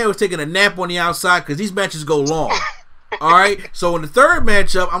matchup, the man was taking a nap on the outside because these matches go long. Alright? So in the third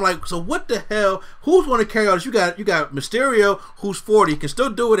matchup, I'm like, so what the hell? Who's going to carry all this? You got Mysterio, who's 40, can still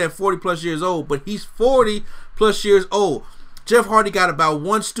do it at 40 plus years old, but he's 40 plus years old. Jeff Hardy got about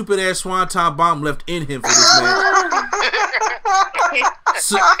one stupid ass swanton bomb left in him for this match.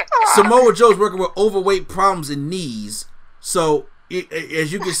 Samoa Joe's working with overweight problems in knees. So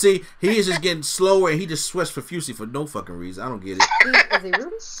as you can see, he is just getting slower and he just sweats profusely for no fucking reason. I don't get it. Is he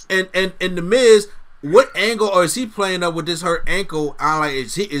rude? And the Miz, what angle or is he playing up with this hurt ankle? I like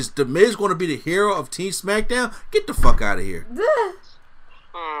is the Miz going to be the hero of Team SmackDown? Get the fuck out of here.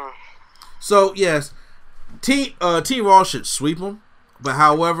 So yes, Team Raw should sweep them, but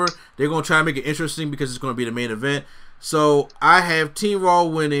however they're going to try to make it interesting because it's going to be the main event. So I have Team Raw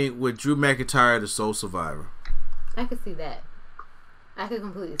winning with Drew McIntyre, the sole survivor. I could see that. I could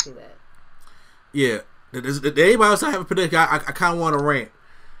completely see that. Yeah. Does anybody else have a prediction? I kind of want to rant.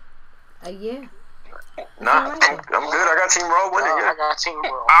 Yeah. Nah, I'm good. I got Team Raw winning. I got Team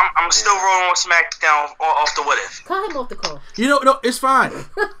Raw. I'm still rolling on SmackDown off the what if. Call him off the call. No, it's fine.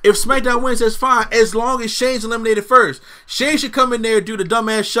 If SmackDown wins, that's fine. As long as Shane's eliminated first. Shane should come in there, do the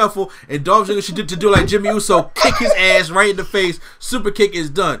dumbass shuffle, and Dolph Ziggler should do like Jimmy Uso, kick his ass right in the face. Super kick is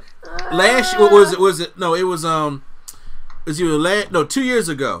done. Last year, it was 2 years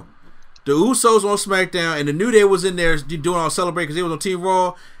ago. The Usos on SmackDown, and the New Day was in there doing all celebrate because they was on Team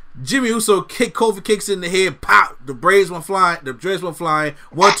Raw. Jimmy Uso Kofi kicks in the head, pop, the braids went flying, the dreads went flying,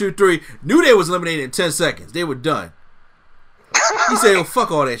 1, 2, 3. New Day was eliminated in 10 seconds. They were done. He said, "Oh,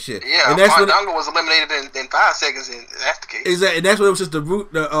 fuck all that shit." Yeah, and that's when Fandango was eliminated in 5 seconds, and that's the case. Exactly, and that's when it was just the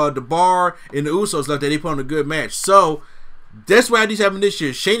Bar and the Usos left there. They put on a good match. So that's why these happened this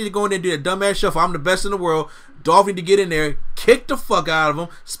year. Shane need to go in there and do that dumbass shuffle. I'm the best in the world. Dolph need to get in there, kick the fuck out of him,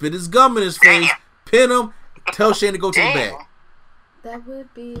 spit his gum in his face, pin him, tell Shane to go to the back. That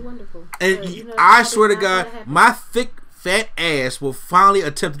would be wonderful. And I swear to God, my thick, fat ass will finally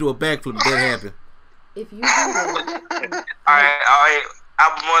attempt to do a backflip if that happens. If you do that. Alright.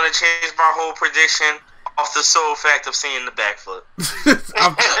 I'm going to change my whole prediction off the sole fact of seeing the backflip.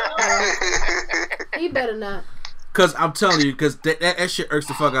 He better not. Because I'm telling you, because that shit irks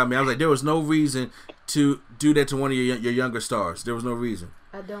the fuck out of me. I was like, there was no reason to do that to one of your younger stars. There was no reason.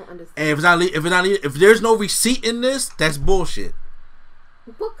 I don't understand. And if there's no receipt in this, that's bullshit.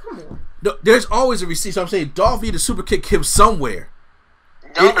 Well, come on. No, there's always a receipt. So I'm saying Dolph need to super kick him somewhere.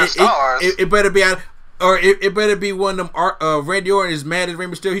 Younger stars. It better be out, or it better be one of them. Randy Orton is mad at Rey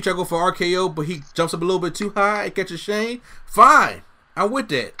Mysterio. He try to go for RKO, but he jumps up a little bit too high and catches Shane. Fine, I'm with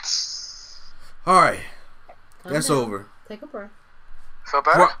that. All right, that's over. Take a breath. Feel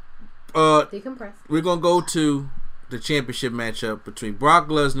better? Decompress. We're gonna go to the championship matchup between Brock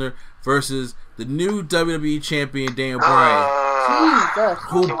Lesnar versus the new WWE champion Daniel Bryan,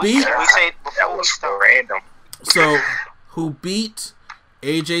 who beat. We say that was random. So, who beat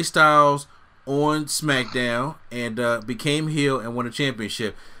AJ Styles on SmackDown and became heel and won a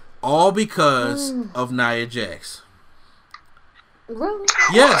championship, all because of Nia Jax. Really?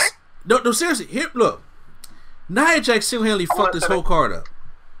 Yes. No, seriously. Here, look. Nia Jax single-handedly fucked this whole card up.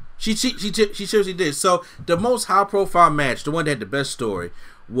 She seriously did. So the most high-profile match, the one that had the best story,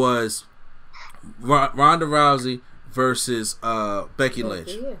 was Ronda Rousey versus Becky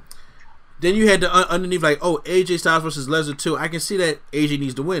Lynch. Yeah. Then you had the underneath like, oh, AJ Styles versus Lesnar too. I can see that AJ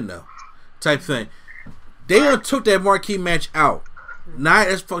needs to win though, type thing. They took that marquee match out. Now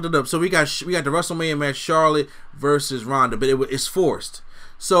that's fucked it up. So we got the WrestleMania match, Charlotte versus Ronda, but it's forced.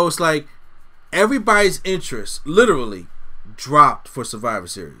 So it's like everybody's interest literally dropped for Survivor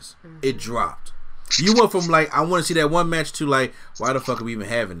Series. It dropped. You went from like, I want to see that one match to like, why the fuck are we even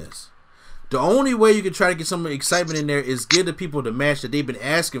having this? The only way you can try to get some excitement in there is give the people the match that they've been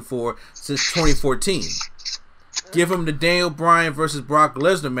asking for since 2014. Give them the Daniel Bryan versus Brock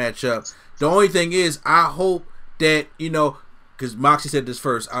Lesnar matchup. The only thing is, I hope that, because Moxie said this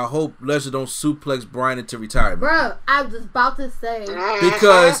first, I hope Lesnar don't suplex Bryan into retirement. Bro, I was about to say.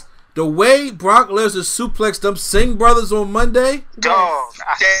 Because the way Brock Lesnar suplexed them Singh brothers on Monday. Dog.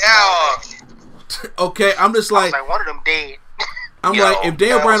 Okay, I'm just like. I was like, one of them dead. I'm like, if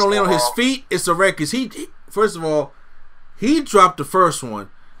Daniel Bryan don't land on his feet, it's a wreck. Because he, first of all, he dropped the first one.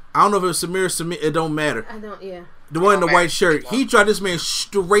 I don't know if it was Samir, it don't matter. Yeah. The one in the white shirt. He dropped this man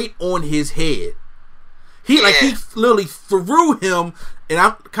straight on his head. He literally threw him, and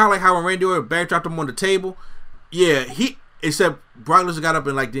I'm kind of like how when Randy Orton backdropped him on the table. Yeah, except Brock Lesnar got up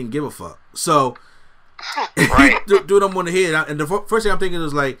and like didn't give a fuck. So, he threw them on the head. And the first thing I'm thinking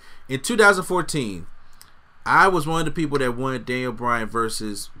is like, in 2014, I was one of the people that wanted Daniel Bryan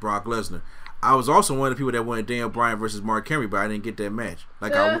versus Brock Lesnar. I was also one of the people that wanted Daniel Bryan versus Mark Henry, but I didn't get that match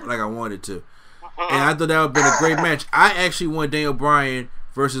like I wanted to. And I thought that would have been a great match. I actually wanted Daniel Bryan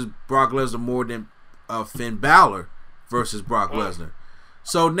versus Brock Lesnar more than Finn Balor versus Brock Lesnar.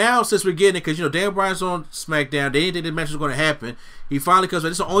 So now, since we're getting it, because Daniel Bryan's on SmackDown, they didn't think this match was going to happen. He finally comes.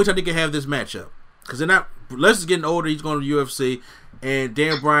 This is the only time they can have this matchup because they're not. Lesnar's getting older. He's going to UFC, and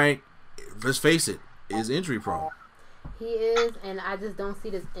Daniel Bryan, let's face it, is injury prone. He is, and I just don't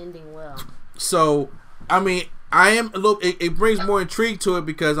see this ending well. So, I mean, I am a little. It brings more intrigue to it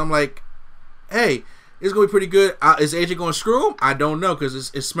because I'm like, hey, it's gonna be pretty good. Is AJ gonna screw him? I don't know because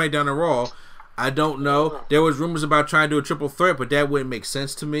it's SmackDown and Raw. I don't know. There was rumors about trying to do a triple threat, but that wouldn't make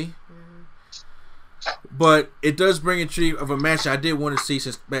sense to me. But it does bring intrigue of a match I did want to see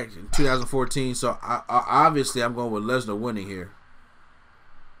since back in 2014. So obviously I'm going with Lesnar winning here.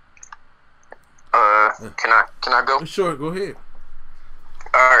 Can I go? Sure, go ahead.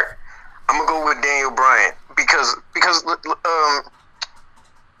 All right, I'm gonna go with Daniel Bryan because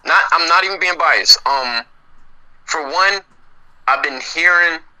I'm not even being biased. For one, I've been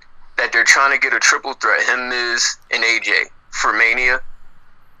hearing that they're trying to get a triple threat, him, Miz, and AJ for Mania.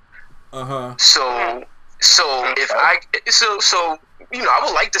 So I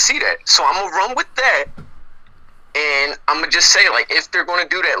would like to see that. So I'm gonna run with that. And I'm going to just say, like, if they're going to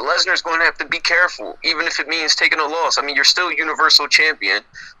do that, Lesnar's going to have to be careful, even if it means taking a loss. I mean, you're still Universal Champion,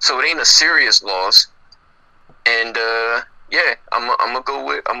 so it ain't a serious loss. And, I'm gonna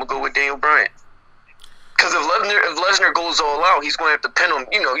go with Daniel Bryan. Because if Lesnar goes all out, he's going to have to pin him.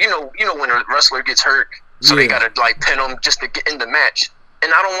 You know when a wrestler gets hurt, so they got to, like, pin him just to get in the match.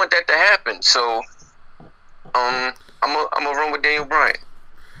 And I don't want that to happen, so I'm gonna run with Daniel Bryan.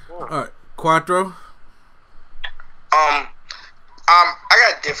 All right, Quattro. I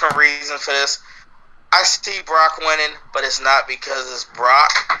got different reasons for this. I see Brock winning, but it's not because it's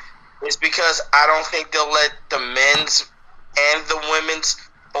Brock. It's because I don't think they'll let the men's and the women's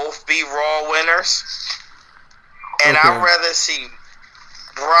both be Raw winners. And Okay. I'd rather see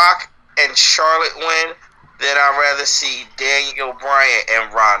Brock and Charlotte win than I'd rather see Daniel Bryan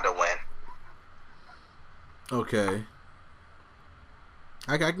and Ronda win. Okay.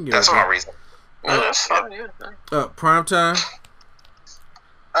 I can get That's that. my reason. That's fine. Prime time.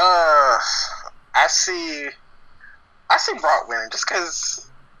 I see Brock winning just because.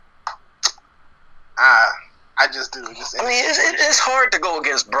 I just do. I mean, it's hard to go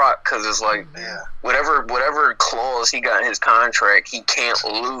against Brock because it's like whatever clause he got in his contract, he can't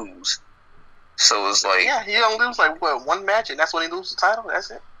lose. So it's like he don't lose like what, one match, and that's when he loses the title.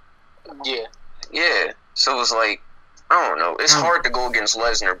 That's it. Yeah. So it's like I don't know. It's hard to go against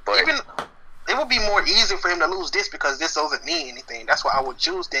Lesnar, but it would be more easy for him to lose this because this doesn't mean anything. That's why I would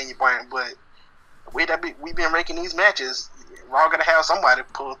choose Daniel Bryan. But the way that we've been ranking these matches, Raw gonna have somebody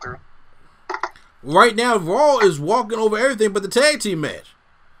pull through. Right now, Raw is walking over everything but the tag team match.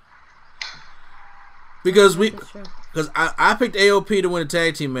 Because I picked AOP to win the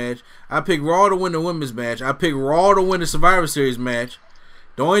tag team match. I picked Raw to win the women's match. I picked Raw to win the Survivor Series match.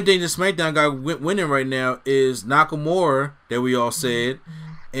 The only thing that SmackDown got winning right now is Nakamura, that we all said,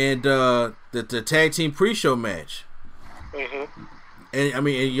 and the tag team pre-show match. Mm-hmm. And I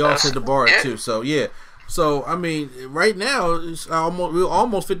mean, and y'all said the bar too. So yeah. So I mean, right now it's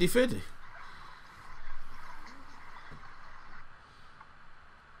almost 50-50.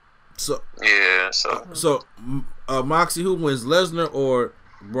 So yeah. So Moxie, who wins, Lesnar or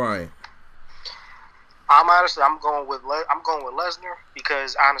Bryan? I'm going with Lesnar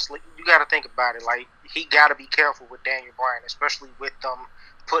because honestly, you got to think about it. Like he got to be careful with Daniel Bryan, especially with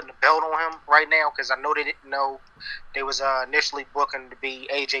putting the belt on him right now. Because I know they didn't know they was initially booking to be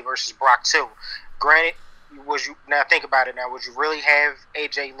AJ versus Brock too. Granted, now think about it. Now, would you really have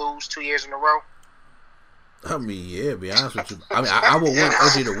AJ lose 2 years in a row? I mean, yeah. To be honest with you, I mean, I would want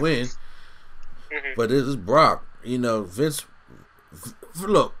AJ to win, but this is Brock. You know, Vince.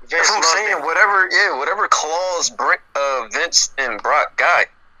 Look, that's what I'm saying. Whatever clause Vince and Brock got,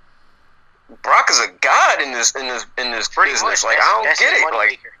 Brock is a god in this business. Like I don't get it.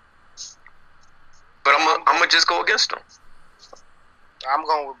 Like, but I'm gonna just go against him. I'm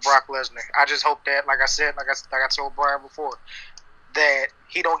going with Brock Lesnar. I just hope that, like I told Brian before, that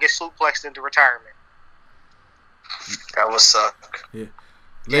he don't get suplexed into retirement. That would suck. Yeah.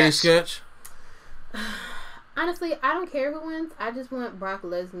 Lady Sketch. Honestly, I don't care who wins. I just want Brock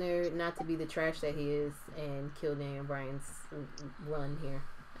Lesnar not to be the trash that he is and kill Daniel Bryan's run here.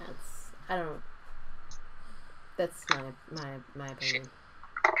 That's my opinion.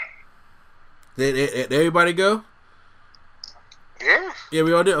 Did everybody go? Yeah,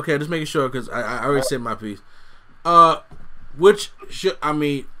 we all did. Okay, just making sure because I already said my piece. I really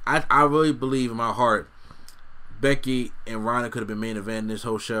believe in my heart Becky and Ronda could have been main event in this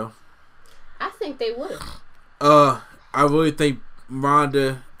whole show. I think they would have. I really think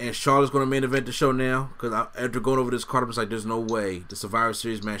Ronda and Charlotte's going to main event the show now because after going over this card, I'm just like, there's no way the Survivor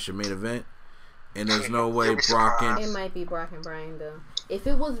Series match should main event, and there's no way Brock and... It might be Brock and Bryan though. If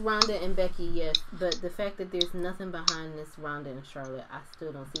it was Ronda and Becky, yes, but the fact that there's nothing behind this Ronda and Charlotte, I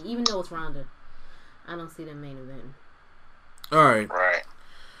still don't see. Even though it's Ronda, I don't see them main event. All right.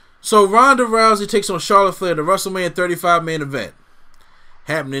 So Ronda Rousey takes on Charlotte Flair, the WrestleMania 35 main event,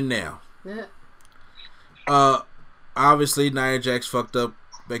 happening now. Yeah. Obviously Nia Jax fucked up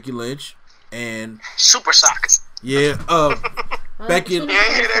Becky Lynch and Super Sock. Yeah. Becky.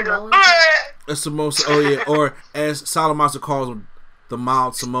 Samoa. Oh yeah. Or as Salamasa calls them, the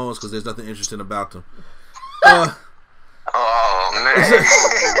mild Samoans, because there's nothing interesting about them.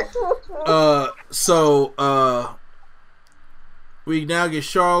 So we now get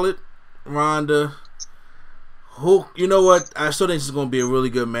Charlotte, Ronda. Who, you know what? I still think this is going to be a really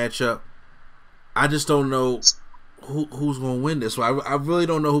good matchup. I just don't know who's going to win this one. I really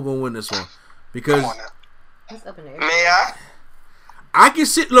don't know who's going to win this one because I can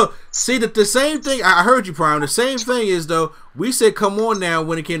see that the same thing. I heard you, Prime. The same thing is though we said come on now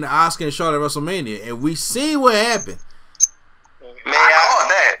when it came to Asuka and Charlotte at WrestleMania, and we see what happened. I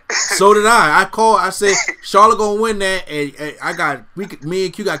called that. So did I. I said Charlotte gonna win that, and me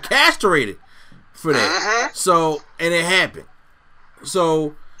and Q got castrated for that. Mm-hmm. So and it happened.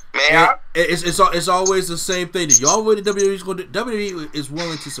 So it's always the same thing. That y'all really WWE's gonna do. WWE is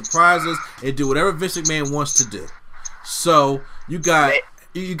willing to surprise us and do whatever Vince McMahon wants to do. So you got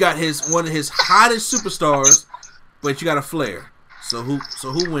one of his hottest superstars, but you got a Flair. So who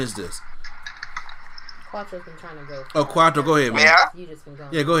wins this? Quattro's been trying to go. Oh, Quattro, go ahead, man. You just been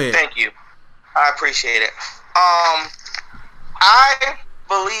going. Yeah, go ahead. Thank you. I appreciate it. I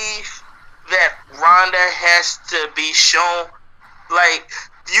believe that Ronda has to be shown. Like,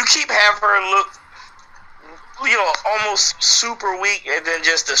 you keep having her look, almost super weak and then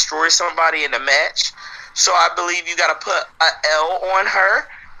just destroy somebody in the match. So I believe you got to put an L on her,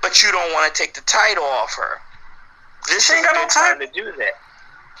 but you don't want to take the title off her. This ain't got no time to do that.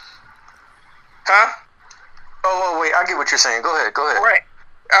 Huh? Oh, wait, I get what you're saying. Go ahead. Right.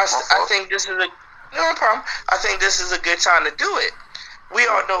 I think this is no problem. I think this is a good time to do it. We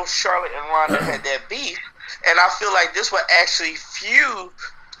all know Charlotte and Ronda had that beef, and I feel like this would actually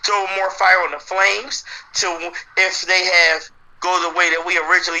throw more fire on the flames to if they have go the way that we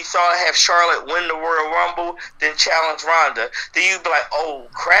originally thought, have Charlotte win the Royal Rumble, then challenge Ronda, then you'd be like, oh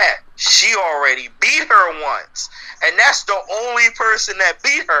crap, she already beat her once. And that's the only person that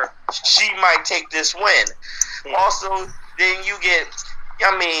beat her. She might take this win. Also, then you get,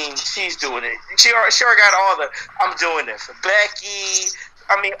 I mean, she's doing it. She already got all the, I'm doing it for Becky.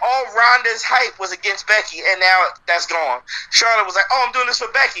 I mean, all Ronda's hype was against Becky, and now that's gone. Charlotte was like, oh, I'm doing this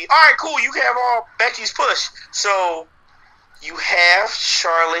for Becky. All right, cool. You can have all Becky's push. So you have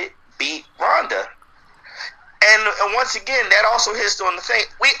Charlotte beat Ronda. And once again, that also hits on the thing.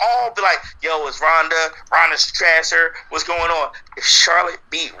 We all be like, yo, it's Ronda. Ronda's trasher. What's going on? If Charlotte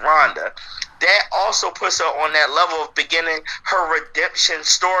beat Ronda, that also puts her on that level of beginning her redemption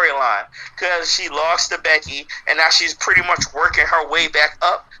storyline. Because she lost to Becky, and now she's pretty much working her way back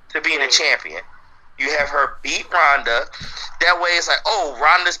up to being a champion. You have her beat Ronda. That way it's like, oh,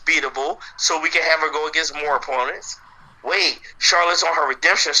 Ronda's beatable, so we can have her go against more opponents. Wait, Charlotte's on her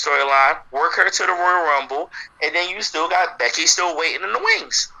redemption storyline, work her to the Royal Rumble, and then you still got Becky still waiting in the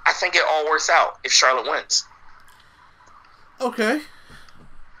wings. I think it all works out if Charlotte wins. Okay.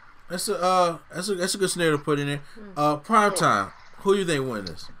 That's a good scenario to put in there. Prime time. Who do you think win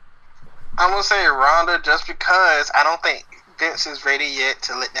this? I'm gonna say Ronda just because I don't think Vince is ready yet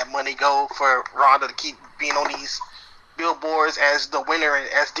to let that money go for Ronda to keep being on these billboards as the winner and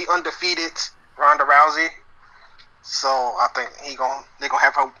as the undefeated Ronda Rousey. So I think they're gonna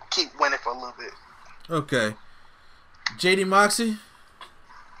have her keep winning for a little bit. Okay. JD Moxie?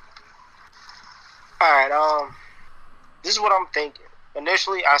 Alright, this is what I'm thinking.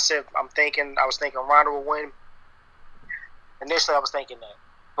 Initially I was thinking Ronda will win. Initially I was thinking that.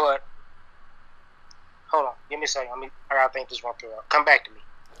 But hold on, give me a second. I gotta think this one through. Come back to me.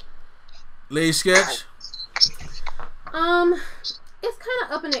 Lady Sketch? It's kind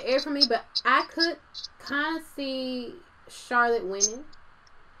of up in the air for me, but I could kind of see Charlotte winning.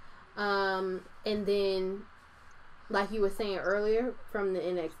 And then, like you were saying earlier, from the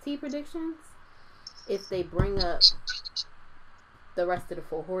NXT predictions, if they bring up the rest of the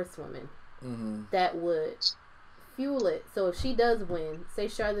 4 horsewomen, that would fuel it. So if she does win, say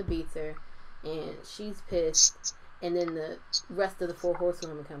Charlotte beats her, and she's pissed, and then the rest of the 4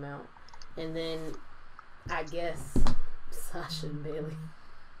 horsewomen come out, and then I guess Sasha and Bailey.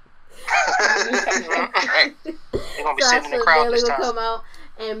 They're gonna be sitting in the crowd this time. Would come out,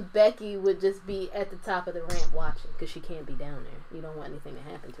 and Becky would just be at the top of the ramp watching because she can't be down there. You don't want anything to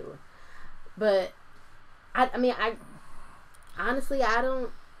happen to her. But I mean, honestly, I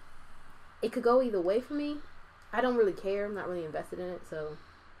don't. It could go either way for me. I don't really care. I'm not really invested in it. So.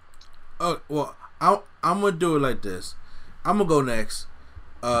 Oh well, I'm gonna do it like this. I'm gonna go next.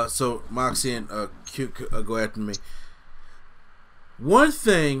 So Moxie and Q go after me. One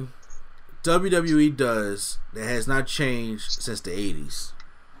thing WWE does that has not changed since the 80s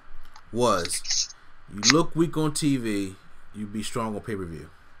was you look weak on TV, you be strong on pay-per-view.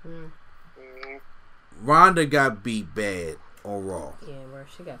 Ronda got beat bad on Raw. Yeah, bro,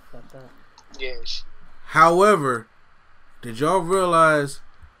 she got fucked up. Yes. However, did y'all realize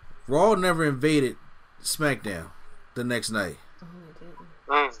Raw never invaded SmackDown the next night?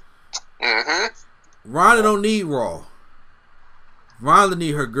 Ronda don't need Raw. Ronda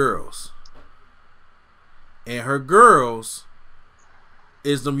need her girls. And her girls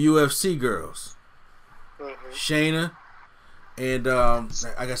is them UFC girls. Shayna and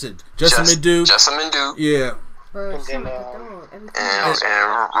like I said, Jessamyn Duke. Yeah. Bro, And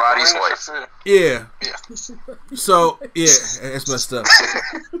Roddy's wife. Yeah. So yeah, that's messed up.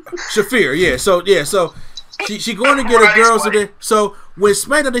 Shafir, yeah. So she going to get her girls in there. So when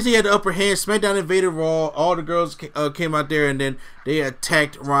SmackDown, they had the upper hand. SmackDown invaded Raw. All the girls came out there, and then they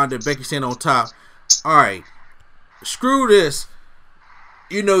attacked Ronda. Becky standing on top. All right, screw this.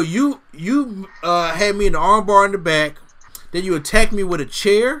 You know, you had me in the armbar in the back. Then you attacked me with a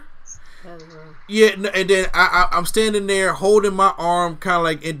chair. Yeah, and then I'm standing there holding my arm, kind of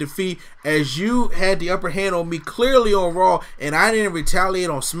like in defeat, as you had the upper hand on me clearly on Raw, and I didn't retaliate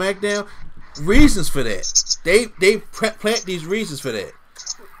on SmackDown. Reasons for that. They plant these reasons for that.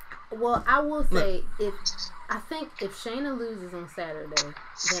 Well, I will say, I think if Shayna loses on Saturday,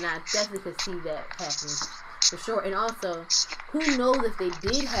 then I definitely could see that happening for sure. And also, who knows if they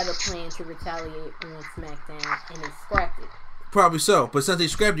did have a plan to retaliate on SmackDown and they scrapped it. Probably so, but since they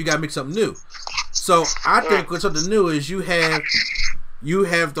scrapped, you gotta make something new. So I think what's something new is you have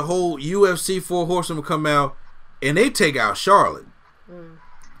the whole UFC 4 horsemen come out and they take out Charlotte.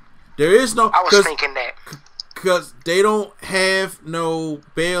 There is no. I was thinking that because they don't have no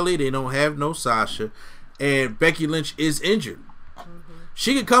Bailey, they don't have no Sasha, and Becky Lynch is injured.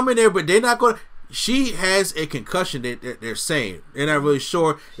 She could come in there, but they're not gonna. she has a concussion that they're saying. They're not really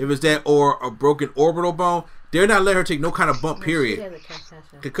sure if it's that or a broken orbital bone. They're not letting her take no kind of bump, period. She has a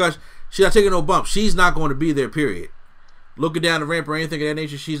concussion. Concussion. She's not taking no bump. She's not going to be there, period. Looking down the ramp or anything of that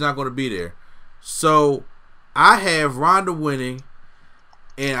nature, she's not going to be there. So, I have Ronda winning,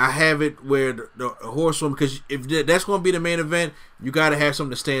 and I have it where the horsewoman, because if that's going to be the main event, you got to have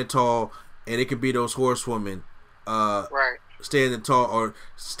something to stand tall, and it could be those horsewomen right. standing tall or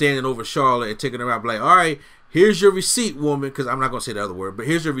standing over Charlotte and taking her out. Like, all right, here's your receipt, woman, because I'm not going to say the other word, but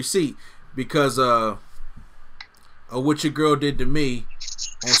here's your receipt because of what your girl did to me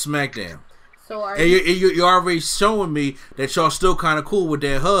on SmackDown. So and you're already showing me that y'all still kind of cool with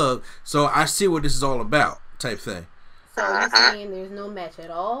that hug, so I see what this is all about, type thing. So you're saying there's no match at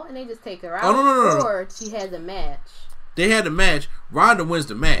all, and they just take her out? Oh, no. Or she has a match? They had a match. Ronda wins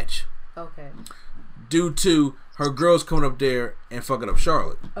the match. Okay. Due to her girls coming up there and fucking up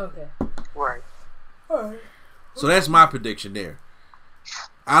Charlotte. Okay. Right. Alright. So that's my prediction there.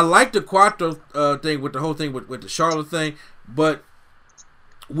 I like the Quattro thing with the whole thing with the Charlotte thing, but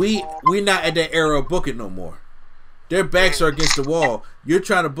we not at that era of booking no more. Their backs are against the wall. You're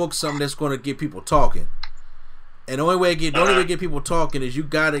trying to book something that's going to get people talking, and the only way to get people talking is you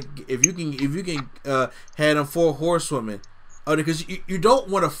gotta if you can have them 4 horsewomen, because you don't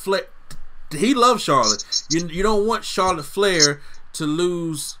want to flip. He loves Charlotte. You don't want Charlotte Flair to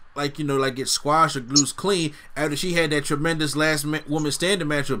lose, like get squashed or lose clean after she had that tremendous last woman standing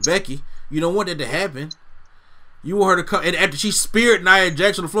match with Becky. You don't want that to happen. You want her to come, and after she speared Nia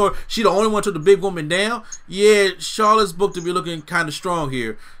Jax on the floor, she the only one took the big woman down. Yeah, Charlotte's booked to be looking kind of strong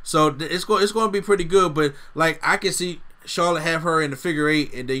here, so it's going to be pretty good. But like I can see Charlotte have her in the figure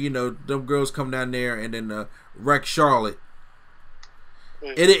 8, and then them girls come down there and then wreck Charlotte.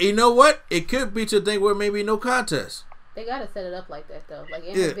 And you know what? It could be to the thing where maybe no contest. They gotta set it up like that though. Like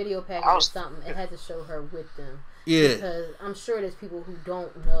in the video package or something, it had to show her with them. Yeah. Because I'm sure there's people who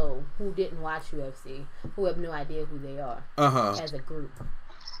don't know, who didn't watch UFC, who have no idea who they are as a group.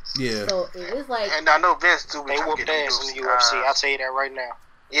 Yeah. So it was like, and I know Vince too. They whooped ass in the UFC. I'll tell you that right now.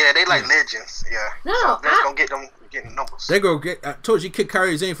 Yeah, they like legends. Yeah. No, Vince gonna get them getting numbers. They go get. I told you, kick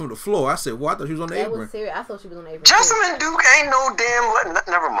Kairi Sane from the floor. I said, well, I thought she was on the that apron. was serious. I thought she was on the apron. Jessamine Duke ain't no damn.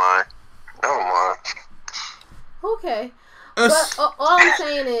 Never mind. Okay. But all I'm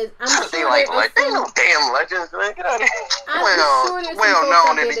saying is, I'm sure they ain't no damn legends, man. Get out of here. Well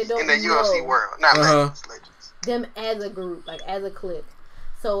known in the UFC world, not legends. Them as a group, like as a clique.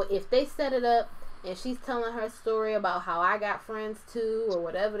 So if they set it up and she's telling her story about how I got friends too, or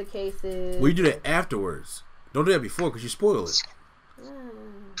whatever the case is. Well, you do that afterwards. Don't do that before because you spoil it.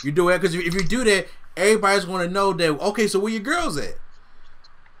 You do that because if you do that, everybody's going to know that. Okay, so where your girls at?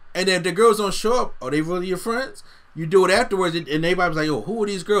 And then if the girls don't show up, are they really your friends? You do it afterwards, and everybody's like, "Oh, who are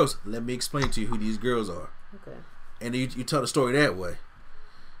these girls? Let me explain to you who these girls are." Okay. And then you tell the story that way.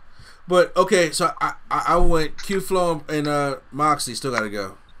 But okay, so I went Q Flow and Moxley still got to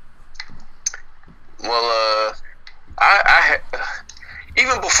go. Well, I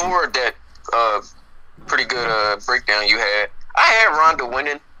even before that pretty good breakdown you had, I had Ronda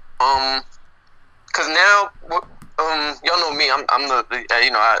winning. Cause now y'all know me, I'm the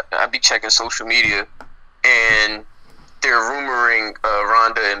I be checking social media, and they're rumoring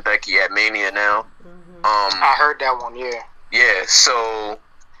Ronda and Becky at Mania now. I heard that one. Yeah. So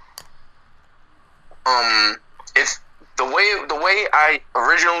if the way I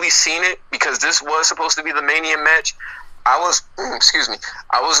originally seen it, because this was supposed to be the Mania match, I was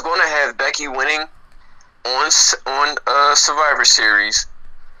I was going to have Becky winning on Survivor Series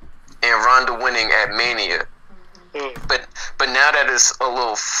and Ronda winning at Mania. But now that it's a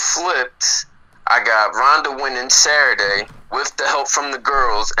little flipped, I got Ronda winning Saturday with the help from the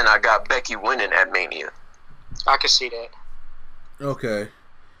girls, and I got Becky winning at Mania. I can see that. Okay.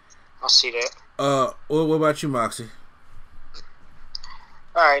 I'll see that. What about you, Moxie?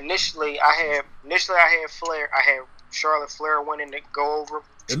 All right. Initially, I had Flair. I had Charlotte Flair winning to go over.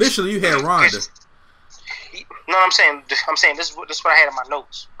 Initially, you had Ronda. No, I'm saying this is what I had in my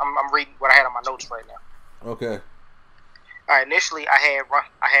notes. I'm reading what I had on my notes right now. Okay. All right. Initially, I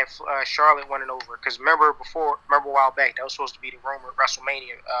had Charlotte winning over because remember a while back that was supposed to be the rumored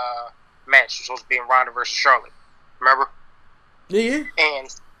WrestleMania match. It was supposed to be in Ronda versus Charlotte. Remember? Yeah. And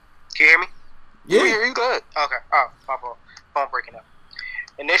can you hear me? Yeah. You good? Okay. Oh, my fault. Phone breaking up.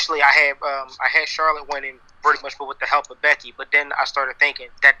 Initially, I had Charlotte winning pretty much, but with the help of Becky. But then I started thinking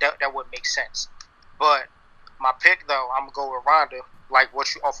that wouldn't make sense. But my pick, though, I'm gonna go with Ronda. Like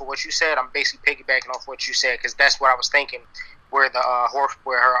off of what you said, I'm basically piggybacking off what you said because that's what I was thinking. Where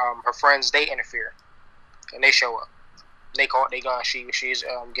her friends they interfere, and they show up. They call it. They gone. She gets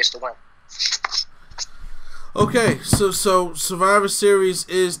the win. Okay, so Survivor Series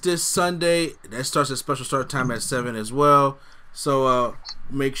is this Sunday. That starts at special start time at 7 as well. So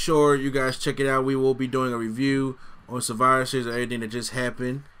make sure you guys check it out. We will be doing a review on Survivor Series and everything that just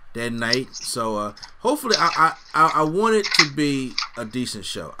happened that night. So hopefully, I want it to be a decent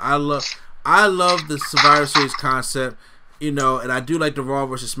show. I love the Survivor Series concept, and I do like the Raw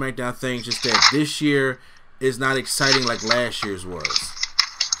versus SmackDown thing. Just that this year is not exciting like last year's was.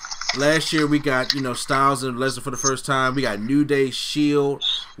 Last year we got Styles and Lesnar for the first time. We got New Day, Shield.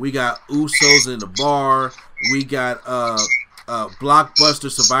 We got Usos in the bar. We got blockbuster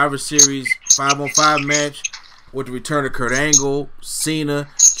Survivor Series 5-on-5 match with the return of Kurt Angle, Cena,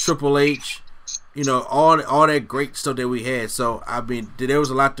 Triple H. All that great stuff that we had. So there was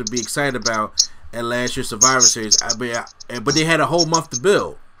a lot to be excited about at last year's Survivor Series. But they had a whole month to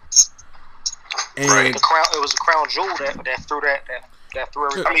build. And it was a crown jewel that threw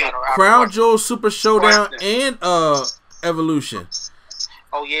everything out. Crown Jewel, Super Showdown, and Evolution.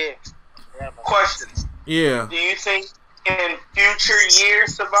 Oh yeah. Question. Yeah. Do you think in future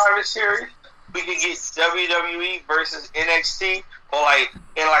years Survivor Series we could get WWE versus NXT, or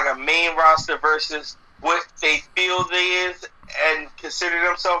in a main roster versus what they feel they is and consider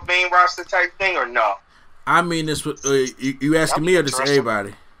themselves main roster type thing, or no? I mean this. You asking me or just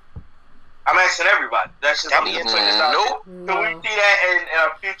everybody? I'm asking everybody. That's just me. Nope. Can we see that in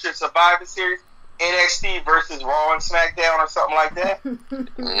a future Survivor Series? NXT versus Raw and SmackDown or something like that?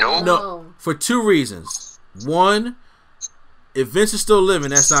 No. For two reasons. One, if Vince is still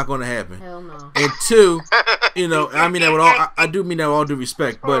living, that's not going to happen. Hell no. And two, I mean that with all. I do mean that with all due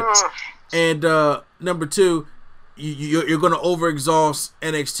respect, but number two, you're going to overexhaust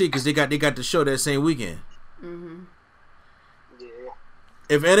NXT because they got the show that same weekend. Mm-hmm.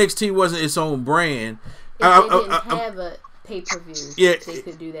 If NXT wasn't its own brand, if they didn't have a pay-per-view, they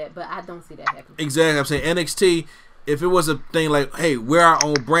could do that, but I don't see that happening. Exactly. I'm saying NXT, if it was a thing like, hey, we're our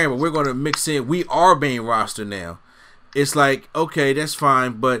own brand, but we're going to mix in, we are main roster now. It's like, okay, that's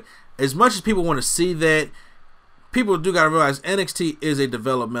fine, but as much as people want to see that, people do got to realize NXT is a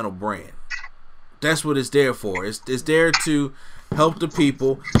developmental brand. That's what it's there for. It's there to help the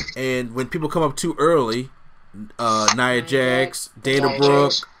people, and when people come up too early, Nia Jax, Dana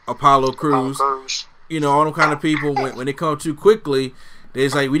Brooke, Apollo Crews, all them kind of people, when they come too quickly,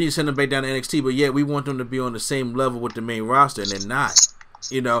 it's like we need to send them back down to NXT, but yet we want them to be on the same level with the main roster, and they're not.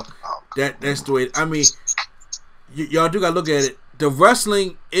 That's the way. I mean, y'all do gotta look at it. The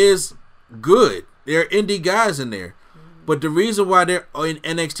wrestling is good. There are indie guys in there, but the reason why they're in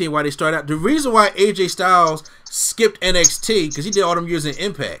NXT and why they start out, the reason why AJ Styles skipped NXT because he did all them years in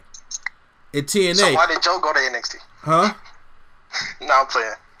Impact. In TNA. So why did Joe go to NXT? Huh? No, I'm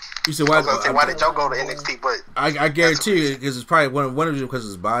playing. You said why? Why did Joe go to NXT? But I guarantee you, because it's probably one of them because of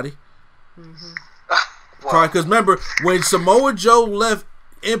his body. Mm-hmm. Probably because remember when Samoa Joe left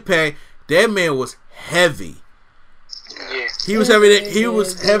Impact, that man was heavy. Yeah. He was heavy. He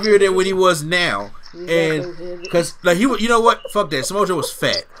was heavier than what he was now, and because he, what? Fuck that. Samoa Joe was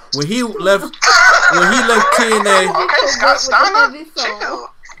fat when he left. TNA. Okay, Scott Steiner. Chill.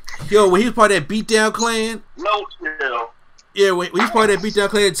 Yo, when he was part of that Beatdown Clan. No chill. Yeah, when he was part of that Beatdown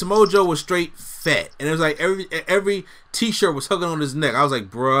Clan, Samoa Joe was straight fat, and it was like every T-shirt was hugging on his neck. I was like,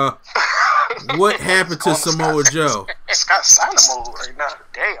 bruh, what happened to Samoa Joe? Scott Steiner mode right now.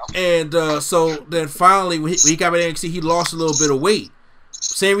 Damn. And so then finally, when he got back to NXT, he lost a little bit of weight.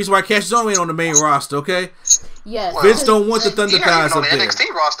 Same reason why Cassius Ohno ain't on the main roster, okay? Yes. Vince don't want the Thunder Thighs up there. The NXT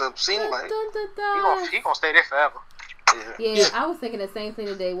roster seems like he gonna stay there forever. Yeah, I was thinking the same thing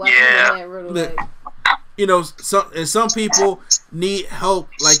today. Watching that Riddle, some people need help,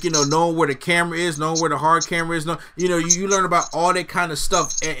 like knowing where the camera is, knowing where the hard camera is. You learn about all that kind of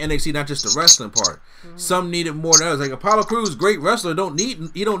stuff at NXT, not just the wrestling part. Mm-hmm. Some need it more than others. Like Apollo Crews, great wrestler, don't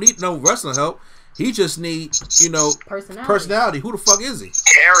need no wrestling help. He just needs personality. Who the fuck is he?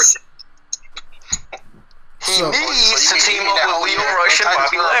 Character. He needs to team up with Leo Rush and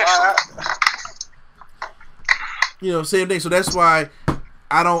Bobby Lashley. Same thing. So that's why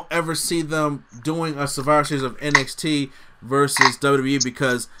I don't ever see them doing a Survivor Series of NXT versus WWE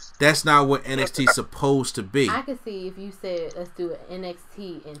because that's not what NXT is supposed to be. I could see if you said let's do an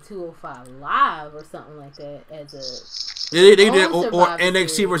NXT and 205 Live or something like that as a they did or NXT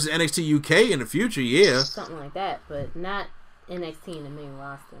series versus NXT UK in the future, yeah, something like that, but not NXT in the main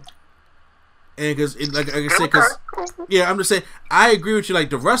roster. And because like I said, I'm just saying I agree with you. Like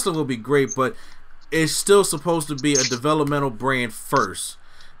the wrestling will be great, but it's still supposed to be a developmental brand first,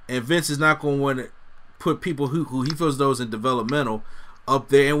 and Vince is not going to want to put people who he feels those in developmental up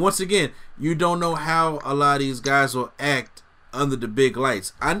there. And once again, you don't know how a lot of these guys will act under the big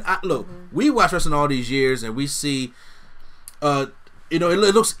lights. I look, we watch wrestling all these years, and we see, it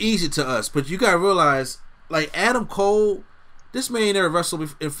looks easy to us, but you gotta realize, like Adam Cole, this man ain't never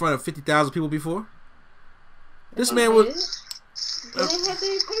wrestled in front of 50,000 people before. This man was. They didn't have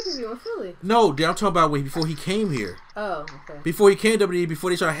the pay-per-view in Philly. No, I'm talking about before he came here. Oh, okay. Before he came to WWE, before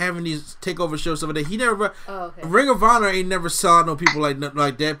they started having these takeover shows, stuff like that, he never. Oh, okay. Ring of Honor ain't never saw no people like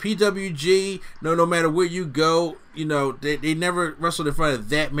that. PWG, no matter where you go, they never wrestled in front of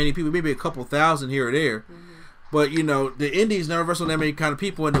that many people. Maybe a couple thousand here or there. Mm-hmm. But the Indies never wrestled that many kind of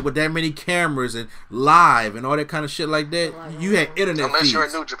people, and with that many cameras and live and all that kind of shit like that. You had internet unless feeds. you're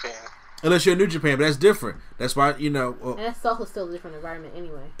in New Japan. Unless you're in New Japan, but that's different. That's why and that's also still a different environment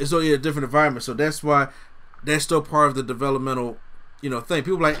anyway. It's only a different environment, so that's why that's still part of the developmental, thing.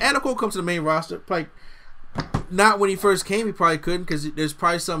 People like Adam Cole comes to the main roster, like not when he first came, he probably couldn't, because there's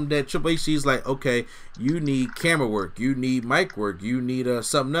probably something that Triple H sees like, okay, you need camera work, you need mic work, you need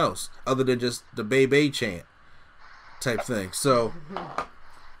something else other than just the Bay chant type thing. So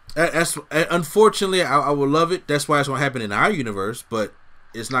that's unfortunately, I would love it. That's why it's gonna happen in our universe, but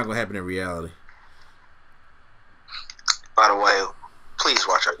it's not going to happen in reality. By the way, please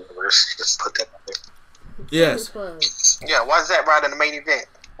watch our universe. Just put that out there. Yes. Yeah, why is that right in the main event?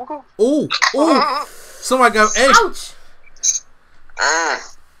 Ooh. Somebody got... Hey. Ouch!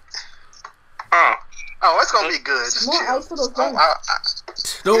 Oh, it's going to be good. Just more ice for those guns.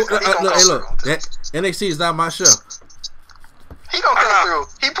 Hey, look. That NXT is not my show. He going to come through.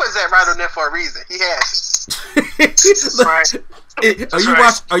 He puts that right on there for a reason. He has it. Right.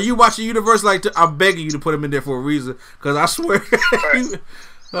 Are you watching Universe? Like, I'm begging you to put him in there for a reason, because I swear. He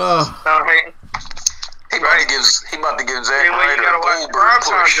about to give Zack Ryder a Goldberg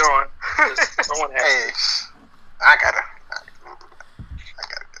push. Hey, I gotta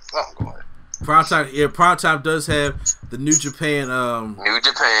get something going. Primetime does have the New Japan,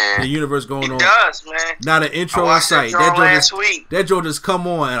 the universe going on. It does, man. Not an intro on site. That joke just come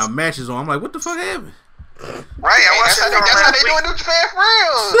on and a match is on. I'm like, what the fuck happened? Right, that's how they do in New Japan for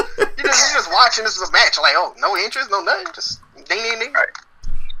real. You just watching, this is a match, like, oh, no interest, no nothing, just ding. Right.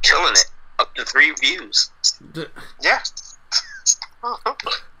 Killing it. Up to 3 views. Yeah.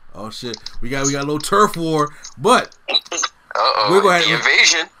 Oh shit, we got a little turf war, but we're gonna have the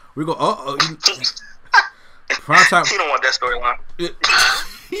invasion. We're going. Prime time. He don't want that storyline.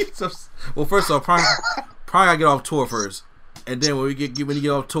 Well, first off, Prime gotta get off tour first, and then when you get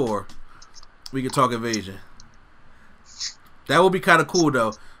off tour, we can talk invasion. That would be kind of cool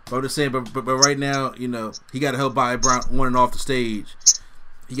though. But I'm just saying. But right now, he got to help Bobby Brown on and off the stage.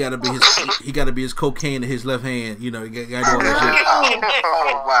 He got to be his cocaine in his left hand. He got to do all that shit.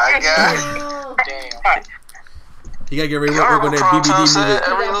 Oh my god! Damn. He got to get ready to work on that BBD movie.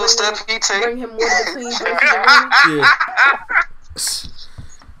 Every little step he take. Bring him water between breaks. Yeah.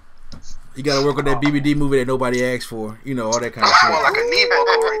 You got to work on that BBD movie that nobody asked for. All that kind of shit. More like a Nebo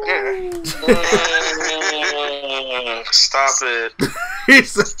right there. Stop it.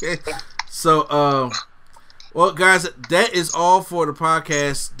 So, well, guys, that is all for the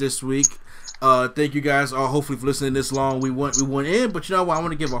podcast this week. Thank you guys all, hopefully, for listening this long. We went in, but you know what? I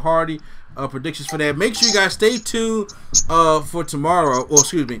want to give a hearty predictions for that. Make sure you guys stay tuned for tomorrow. Well,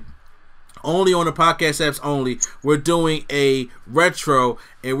 excuse me. Only on the podcast apps only. We're doing a retro,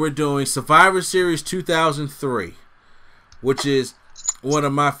 and we're doing Survivor Series 2003, which is one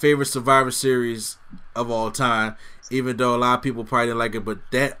of my favorite Survivor Series of all time. Even though a lot of people probably didn't like it,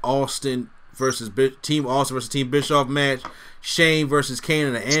 but that Austin versus Team Austin versus Team Bischoff match, Shane versus Kane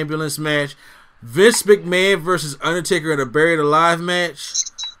in an ambulance match, Vince McMahon versus Undertaker in a Buried Alive match,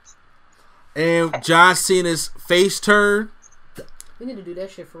 and John Cena's face turn. We need to do that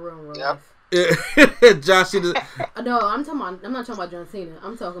shit for real life. John Cena. No, I'm not talking about John Cena.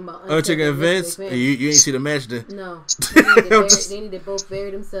 I'm talking about Undertaker and Vince. You ain't see the match then. No, they need to both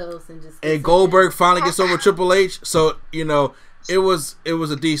bury themselves and just. And Goldberg finally gets over Triple H, so it was a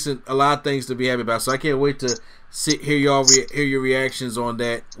lot of things to be happy about. So I can't wait to hear your reactions on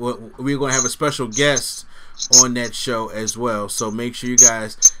that. We're gonna have a special guest on that show as well. So make sure you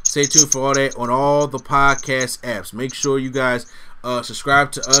guys stay tuned for all that on all the podcast apps. Make sure you guys.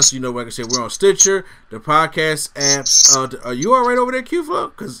 Subscribe to us. Like I said, we're on Stitcher, the podcast apps. Are you all right over there, Q-Flow?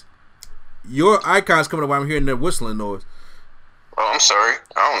 Because your icon's coming up while I'm hearing that whistling noise. Oh, I'm sorry.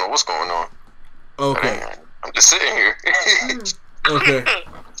 I don't know what's going on. Okay. I'm just sitting here. Okay.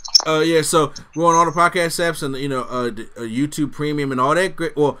 Yeah, so we're on all the podcast apps and, YouTube Premium and all that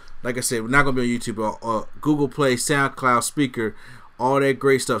great. Well, like I said, we're not going to be on YouTube, but Google Play, SoundCloud, Speaker, all that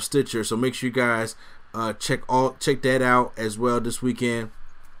great stuff, Stitcher. So make sure you guys check that out as well this weekend.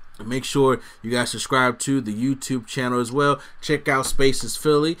 Make sure you guys subscribe to the YouTube channel as well. Check out Spaces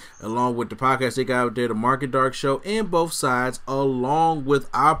Philly, along with the podcast they got out there, the Mark and Dark Show, and Both Sides, along with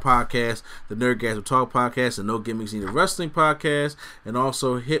our podcast, the Nerdgasm Talk Podcast, and No Gimmicks Needed Wrestling Podcast, and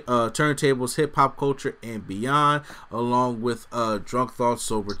also Turntables, Hip Hop Culture, and Beyond, along with Drunk Thoughts,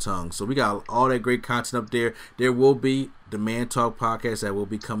 Sober Tongue. So we got all that great content up there. There will be the Man Talk Podcast that will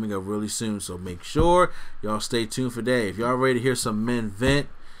be coming up really soon. So make sure y'all stay tuned for that. If y'all ready to hear some men vent,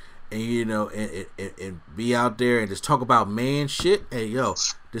 and you know, and be out there and just talk about man shit, hey yo,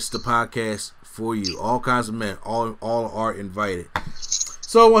 this is the podcast for you. All kinds of men, all are invited.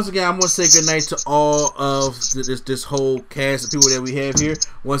 So once again, I'm gonna say good night to all of this whole cast of people that we have here.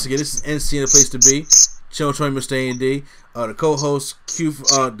 Once again, this is NC, the place to be. Chill, Troy, Mr. A&D, the co-host Q,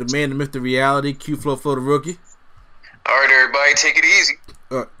 the man, the myth, the reality, Q Flow the rookie. All right, everybody, take it easy.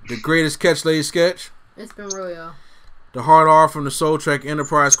 The greatest catch lady sketch. It's been real, y'all. The hard R from the Soul Trek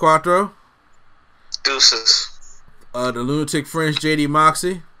Enterprise Quattro. Deuces. The Lunatic Fringe JD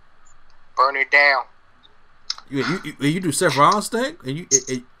Moxie. Burn it down. You do Seth Rollins thing? And you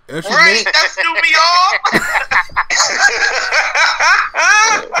right, that threw me off.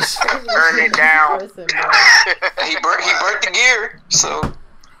 Burn it down. He burnt the gear. So.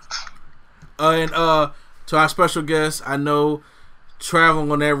 And to our special guests, I know traveling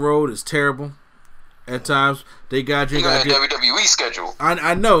on that road is terrible. At times, they got you. He got a WWE schedule.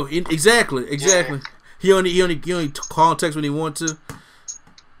 I know exactly. Yeah. He only call and text when he want to.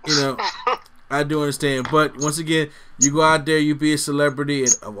 You know, I do understand. But once again, you go out there, you be a celebrity,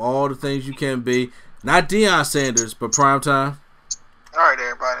 and of all the things you can be, not Deion Sanders, but primetime. All right,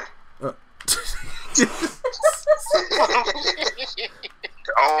 everybody.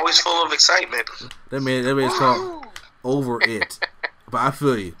 Always full of excitement. That man's called Over It. But I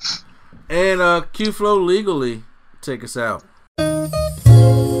feel you. And Q Flow legally take us out.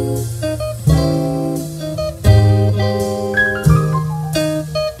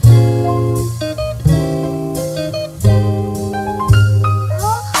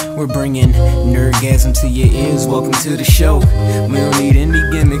 We're bringing nerdgasm to your ears. Welcome to the show. We don't need any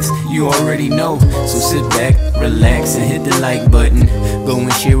gimmicks, you already know. So sit back, relax, and hit the like button. Go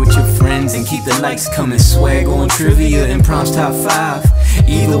and share with your friends and keep the likes coming. Swag on trivia and prompts top 5.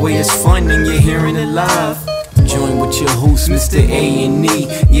 Either way, it's fun and you're hearing it live. Join with your host, Mr. A&E.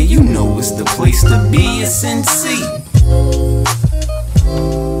 Yeah, you know it's the place to be. It's NC.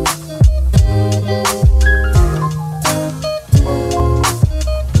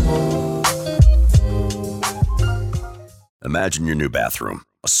 Imagine your new bathroom.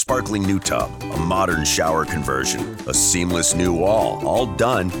 A sparkling new tub, a modern shower conversion, a seamless new wall, all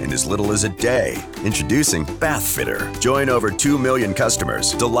done in as little as a day. Introducing Bath Fitter. Join over 2 million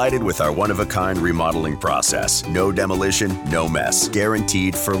customers delighted with our one-of-a-kind remodeling process. No demolition, no mess.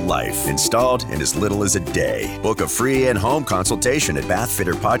 Guaranteed for life. Installed in as little as a day. Book a free in-home consultation at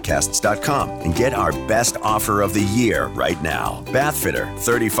bathfitterpodcasts.com and get our best offer of the year right now. Bath Fitter,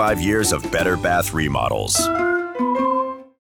 35 years of better bath remodels.